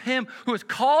excellencies of him who has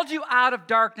called you out of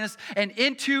darkness and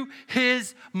into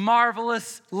his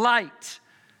marvelous light.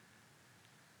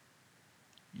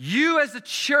 You as the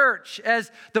church, as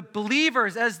the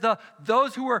believers, as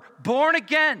those who are born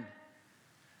again,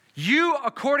 you,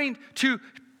 according to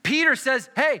Peter says,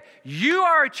 hey, you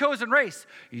are a chosen race.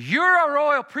 You're a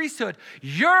royal priesthood.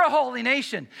 You're a holy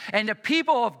nation and a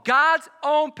people of God's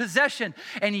own possession.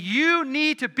 And you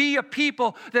need to be a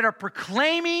people that are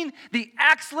proclaiming the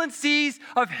excellencies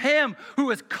of him who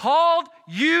has called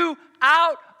you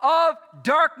out of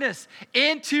darkness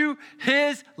into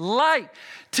his light.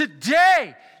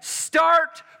 Today,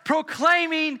 start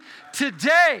proclaiming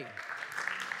today.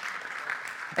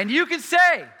 And you can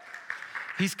say,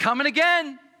 he's coming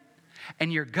again,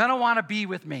 and you're going to want to be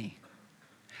with me.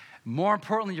 More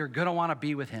importantly, you're going to want to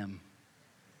be with him.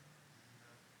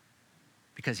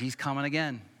 Because he's coming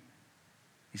again.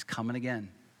 He's coming again.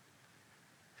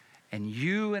 And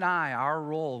you and I, our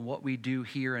role, what we do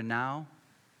here and now,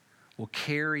 will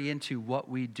carry into what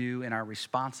we do and our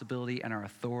responsibility and our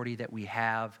authority that we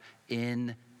have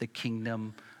in the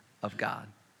kingdom of God.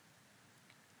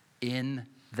 In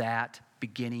that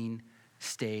beginning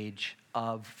stage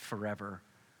of forever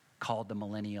called the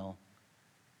millennial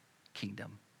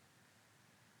kingdom.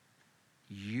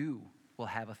 You will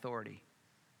have authority.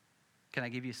 Can I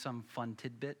give you some fun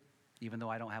tidbit, even though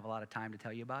I don't have a lot of time to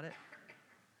tell you about it?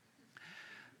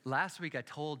 Last week I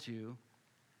told you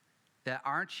that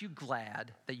aren't you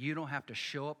glad that you don't have to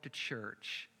show up to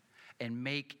church and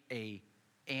make a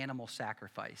animal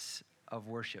sacrifice of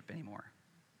worship anymore?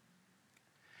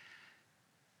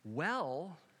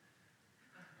 Well,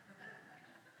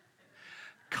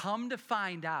 come to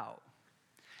find out,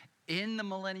 in the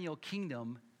millennial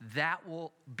kingdom, that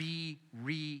will be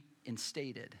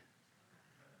reinstated.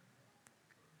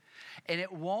 And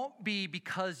it won't be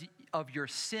because of your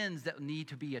sins that need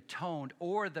to be atoned,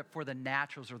 or for the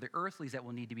naturals or the earthlies that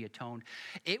will need to be atoned.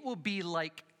 It will be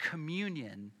like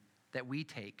communion that we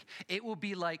take. It will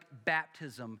be like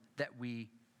baptism that we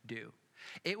do.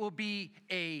 It will be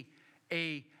a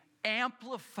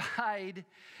amplified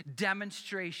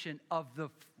demonstration of the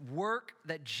work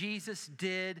that Jesus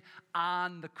did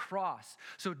on the cross.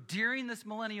 So during this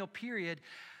millennial period,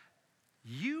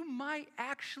 you might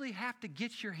actually have to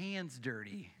get your hands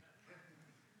dirty.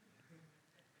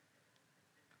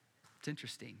 It's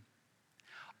interesting.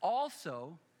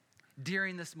 Also,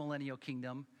 during this millennial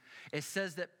kingdom, it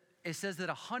says that a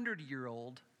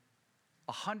 100-year-old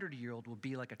will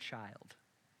be like a child.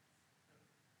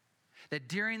 That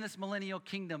during this millennial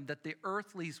kingdom, that the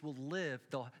earthlies will live,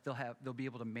 they'll be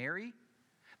able to marry.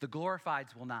 The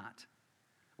glorifieds will not.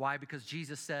 Why? Because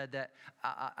Jesus said that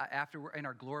after we're in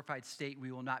our glorified state,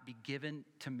 we will not be given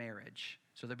to marriage.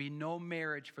 So there'll be no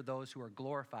marriage for those who are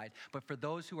glorified. But for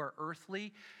those who are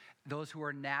earthly, those who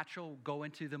are natural, go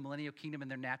into the millennial kingdom in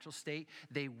their natural state,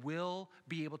 they will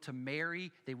be able to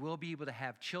marry. They will be able to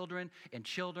have children and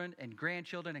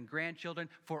grandchildren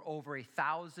for over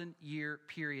 1,000-year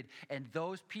period. And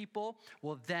those people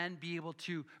will then be able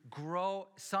to grow,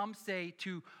 some say,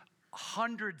 to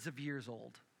hundreds of years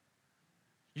old.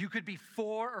 You could be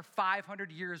 400 or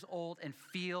 500 years old and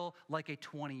feel like a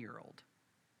 20-year-old.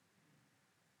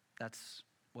 That's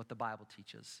what the Bible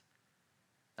teaches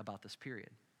about this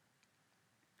period.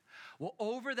 Well,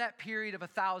 over that period of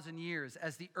 1,000 years,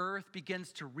 as the earth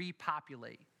begins to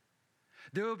repopulate,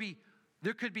 there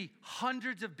could be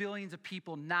hundreds of billions of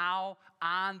people now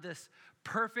on this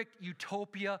perfect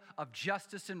utopia of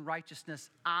justice and righteousness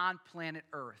on planet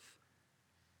Earth.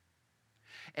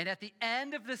 And at the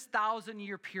end of this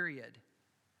 1,000-year period,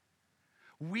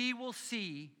 we will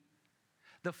see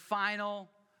the final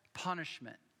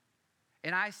punishment.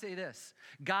 And I say this,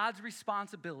 God's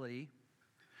responsibility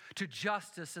to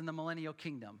justice in the millennial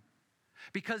kingdom.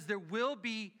 Because it won't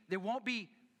be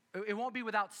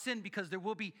without sin, because there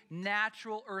will be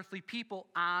natural earthly people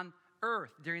on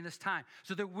earth during this time.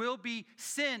 So there will be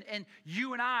sin, and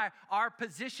you and I, our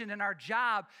position and our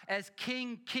job as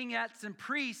kingettes, and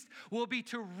priests will be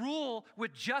to rule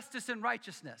with justice and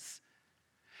righteousness.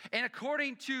 And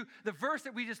according to the verse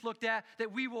that we just looked at,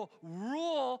 that we will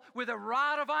rule with a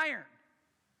rod of iron.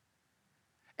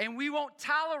 And we won't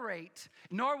tolerate,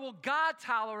 nor will God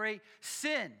tolerate,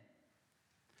 sin.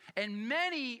 And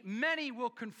many will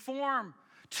conform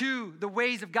to the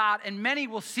ways of God, and many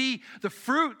will see the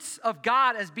fruits of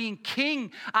God as being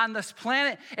king on this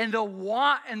planet, and they'll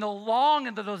want and they'll long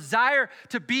and they'll desire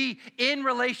to be in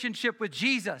relationship with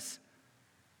Jesus.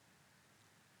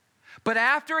 But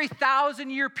after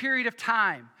 1,000-year period of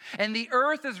time, and the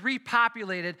earth is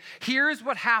repopulated, here's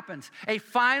what happens. A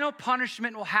final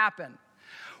punishment will happen.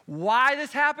 Why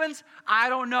this happens, I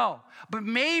don't know. But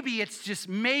maybe it's just,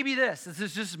 this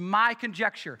is just my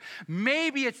conjecture.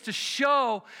 Maybe it's to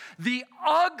show the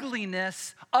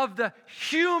ugliness of the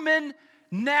human,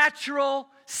 natural,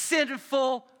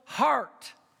 sinful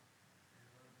heart.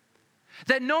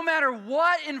 That no matter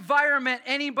what environment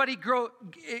anybody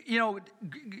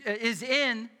is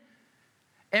in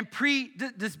and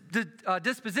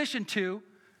predisposition to,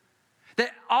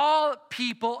 that all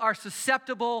people are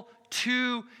susceptible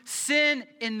to sin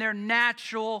in their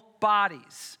natural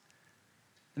bodies.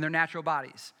 And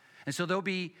so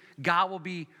God will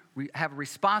have a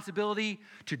responsibility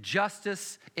to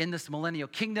justice in this millennial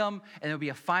kingdom, and there'll be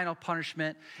a final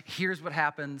punishment. Here's what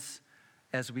happens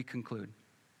as we conclude.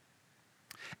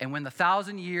 And when the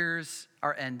 1,000 years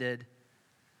are ended,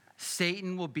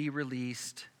 Satan will be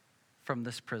released from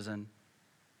this prison.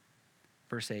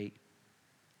 Verse 8.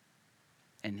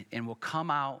 and will come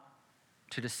out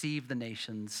to deceive the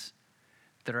nations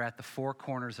that are at the four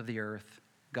corners of the earth,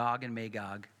 Gog and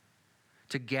Magog,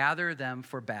 to gather them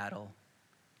for battle.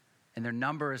 And their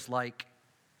number is like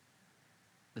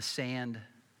the sand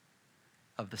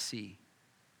of the sea.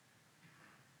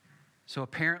 So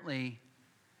apparently,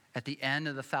 at the end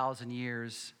of the 1,000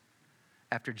 years,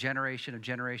 after generation of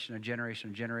generation of generation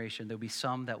of generation, there'll be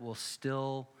some that will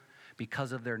still,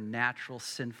 because of their natural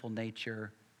sinful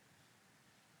nature,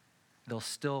 they'll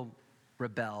still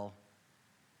rebel.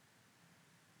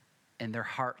 And their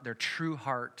heart, their true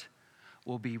heart,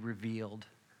 will be revealed.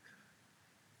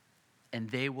 And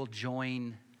they will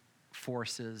join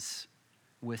forces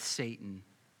with Satan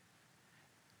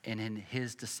and in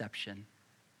his deception.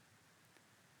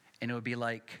 And it would be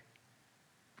like,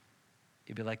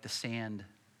 the sand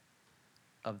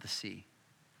of the sea.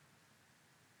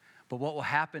 But what will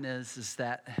happen is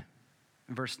that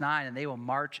in verse 9, and they will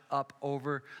march up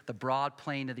over the broad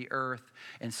plain of the earth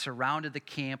and surrounded the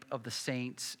camp of the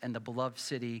saints and the beloved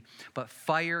city. But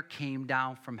fire came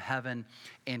down from heaven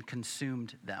and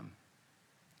consumed them.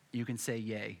 You can say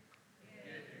yay. Yay.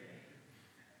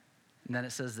 And then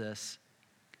it says this,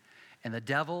 and the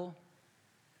devil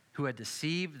who had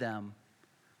deceived them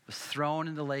was thrown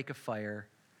in the lake of fire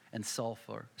and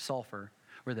sulfur,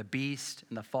 where the beast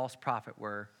and the false prophet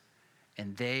were,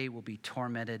 and they will be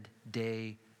tormented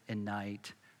day and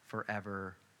night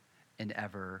forever and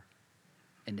ever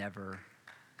and ever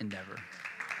and ever.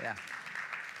 Yeah.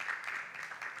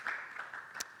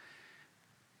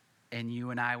 And you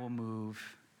and I will move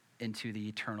into the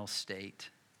eternal state.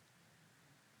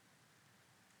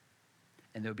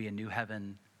 And there'll be a new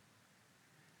heaven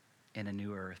and a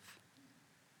new earth.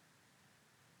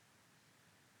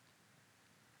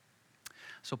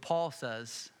 So Paul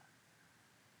says,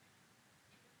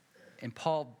 and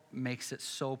Paul makes it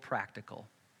so practical,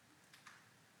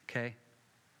 okay?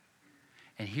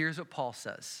 And here's what Paul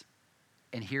says,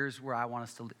 and here's where I want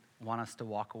us to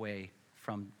walk away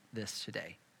from this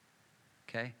today,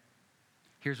 okay?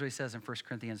 Here's what he says in 1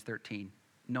 Corinthians 13,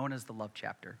 known as the love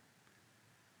chapter.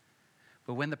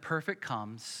 But when the perfect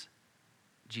comes,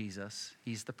 Jesus,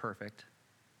 he's the perfect.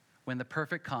 When the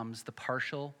perfect comes, the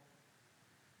partial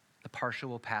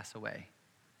will pass away.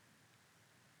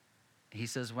 He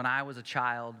says, when I was a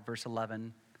child, verse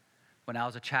 11, when I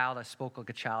was a child, I spoke like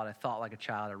a child, I thought like a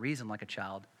child, I reasoned like a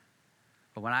child.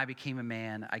 But when I became a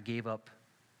man, I gave up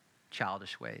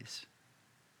childish ways.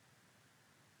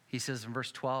 He says in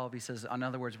verse 12, he says, in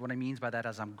other words, what he means by that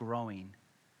is I'm growing,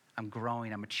 I'm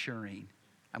maturing.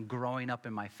 I'm growing up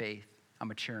in my faith, I'm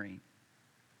maturing.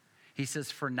 He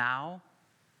says, for now,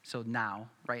 so now,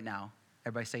 right now,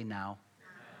 everybody say now.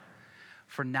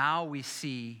 For now we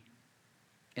see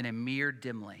in a mirror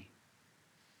dimly,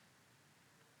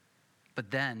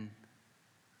 but then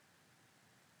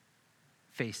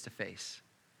face to face.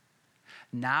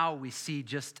 Now we see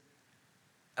just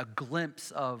a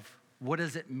glimpse of what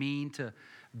does it mean to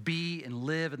be and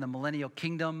live in the millennial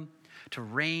kingdom, to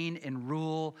reign and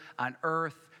rule on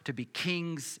earth, to be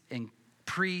kings and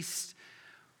priests.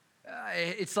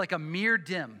 It's like a mirror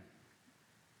dim.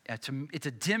 It's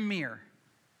a dim mirror.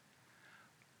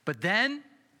 But then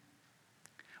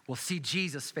we'll see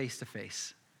Jesus face to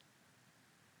face.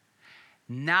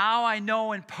 Now I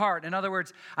know in part. In other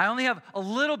words, I only have a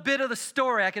little bit of the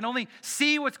story. I can only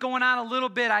see what's going on a little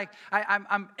bit.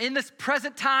 I'm in this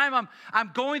present time.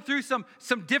 I'm going through some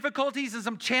difficulties and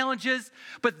some challenges.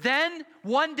 But then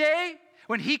one day,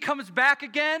 when he comes back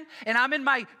again and I'm in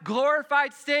my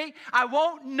glorified state, I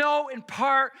won't know in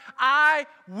part. I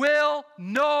will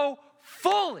know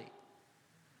fully.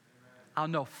 I'll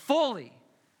know fully,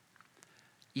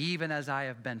 even as I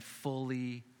have been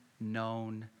fully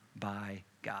known by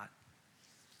God.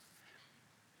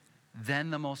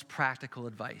 Then the most practical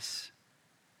advice.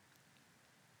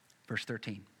 Verse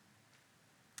 13.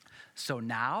 So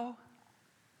now,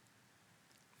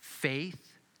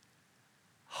 faith,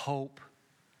 hope,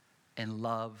 and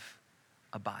love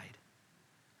abide.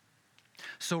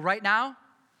 So right now,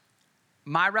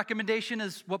 my recommendation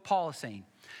is what Paul is saying.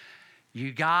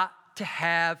 You got to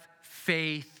have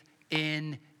faith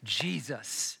in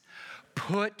Jesus.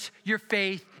 Put your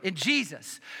faith in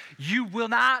Jesus. You will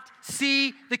not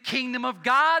see the kingdom of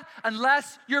God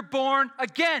unless you're born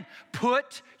again.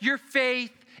 Put your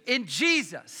faith in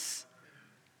Jesus.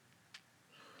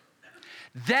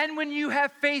 Then when you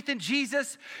have faith in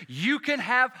Jesus, you can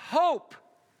have hope.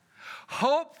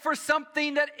 Hope for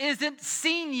something that isn't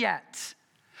seen yet.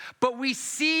 But we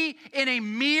see in a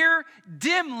mirror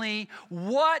dimly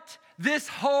what this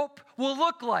hope will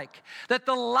look like. That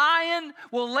the lion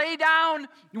will lay down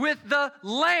with the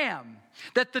lamb.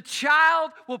 That the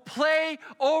child will play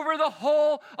over the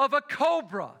hole of a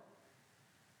cobra.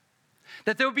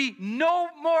 That there will be no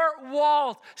more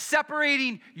walls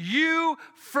separating you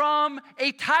from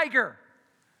a tiger.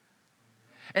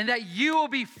 And that you will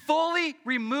be fully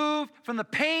removed from the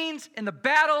pains and the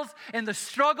battles and the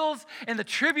struggles and the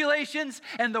tribulations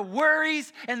and the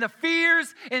worries and the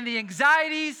fears and the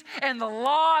anxieties and the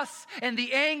loss and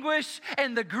the anguish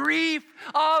and the grief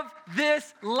of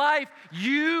this life.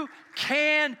 You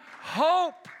can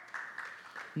hope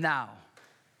now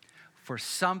for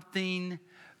something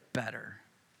better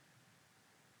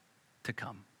to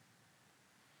come.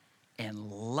 And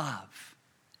love,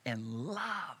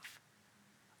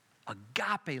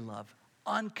 agape love,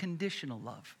 unconditional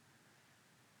love.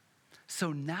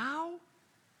 So now,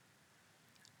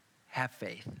 have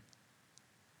faith,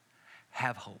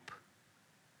 have hope,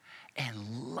 and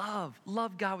love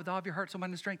God with all of your heart, soul,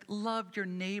 mind, and strength. Love your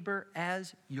neighbor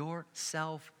as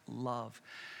yourself. Love.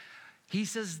 He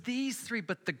says these three,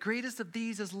 but the greatest of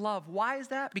these is love. Why is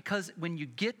that? Because when you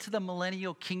get to the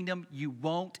millennial kingdom, you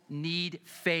won't need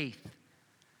faith.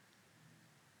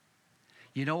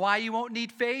 You know why you won't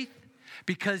need faith?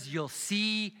 Because you'll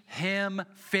see him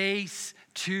face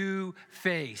to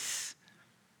face.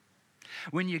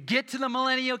 When you get to the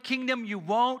millennial kingdom, you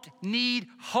won't need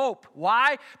hope.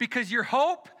 Why? Because your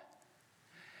hope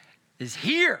is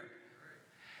here.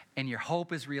 And your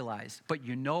hope is realized. But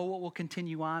you know what will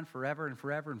continue on forever and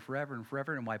forever and forever and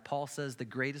forever, and why Paul says the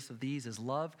greatest of these is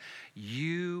love.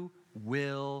 You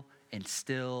will and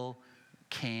still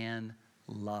can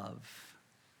love.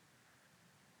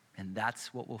 And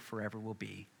that's what will forever will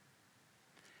be.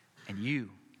 And you,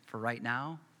 for right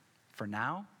now, for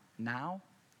now,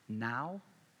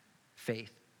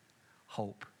 faith,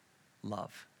 hope,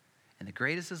 love. And the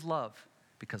greatest is love,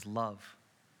 because love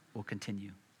will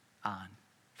continue on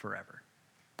forever.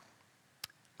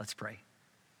 Let's pray.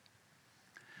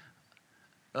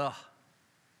 Oh,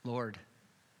 Lord.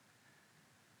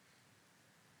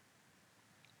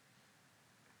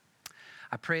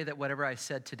 I pray that whatever I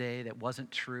said today that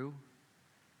wasn't true,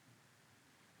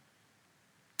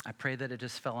 I pray that it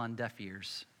just fell on deaf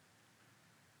ears.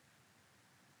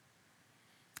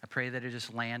 I pray that it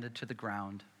just landed to the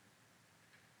ground.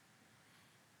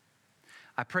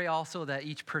 I pray also that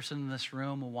each person in this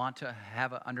room will want to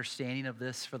have an understanding of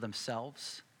this for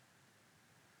themselves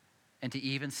and to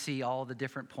even see all the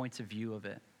different points of view of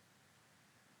it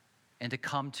and to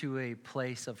come to a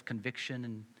place of conviction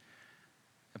and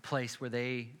a place where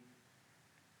they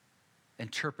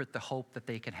interpret the hope that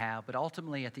they can have. But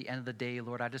ultimately, at the end of the day,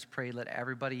 Lord, I just pray that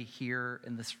everybody here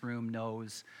in this room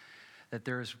knows that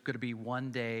there's going to be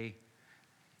one day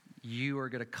you are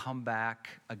going to come back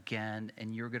again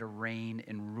and you're going to reign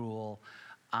and rule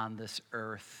on this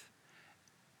earth.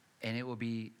 And it will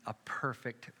be a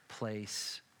perfect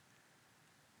place,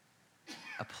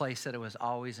 a place that it was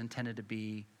always intended to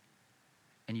be.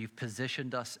 And you've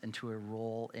positioned us into a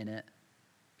role in it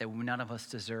that none of us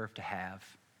deserve to have.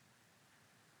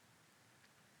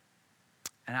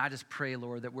 And I just pray,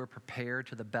 Lord, that we're prepared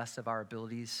to the best of our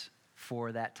abilities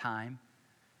for that time,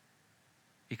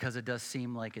 because it does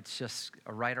seem like it's just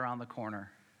right around the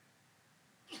corner.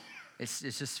 It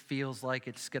just feels like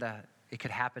it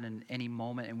could happen in any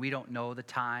moment, and we don't know the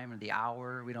time or the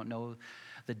hour. We don't know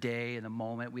the day and the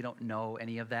moment. We don't know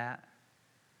any of that.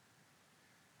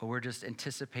 But we're just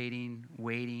anticipating,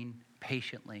 waiting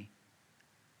patiently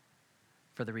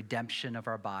for the redemption of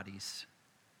our bodies.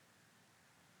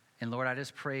 And Lord, I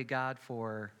just pray, God,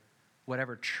 for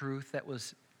whatever truth that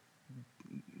was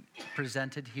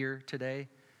presented here today,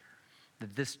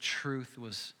 that this truth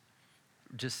was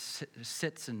just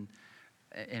sits and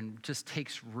just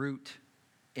takes root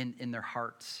in their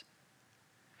hearts.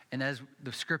 And as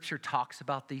the scripture talks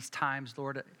about these times,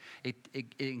 Lord, it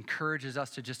encourages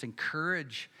us to just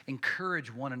encourage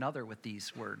one another with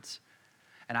these words.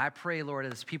 And I pray, Lord,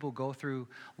 as people go through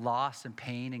loss and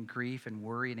pain and grief and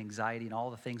worry and anxiety and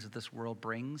all the things that this world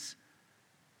brings,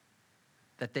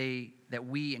 that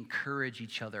we encourage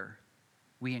each other.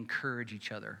 We encourage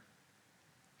each other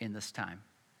in this time.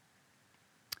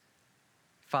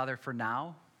 Father, for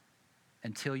now,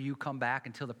 until you come back,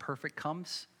 until the perfect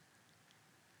comes,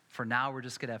 for now we're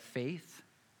just going to have faith.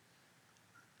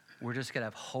 We're just going to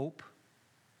have hope.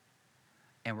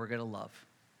 And we're going to love.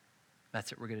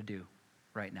 That's what we're going to do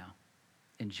right now.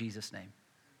 In Jesus' name,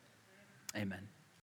 amen.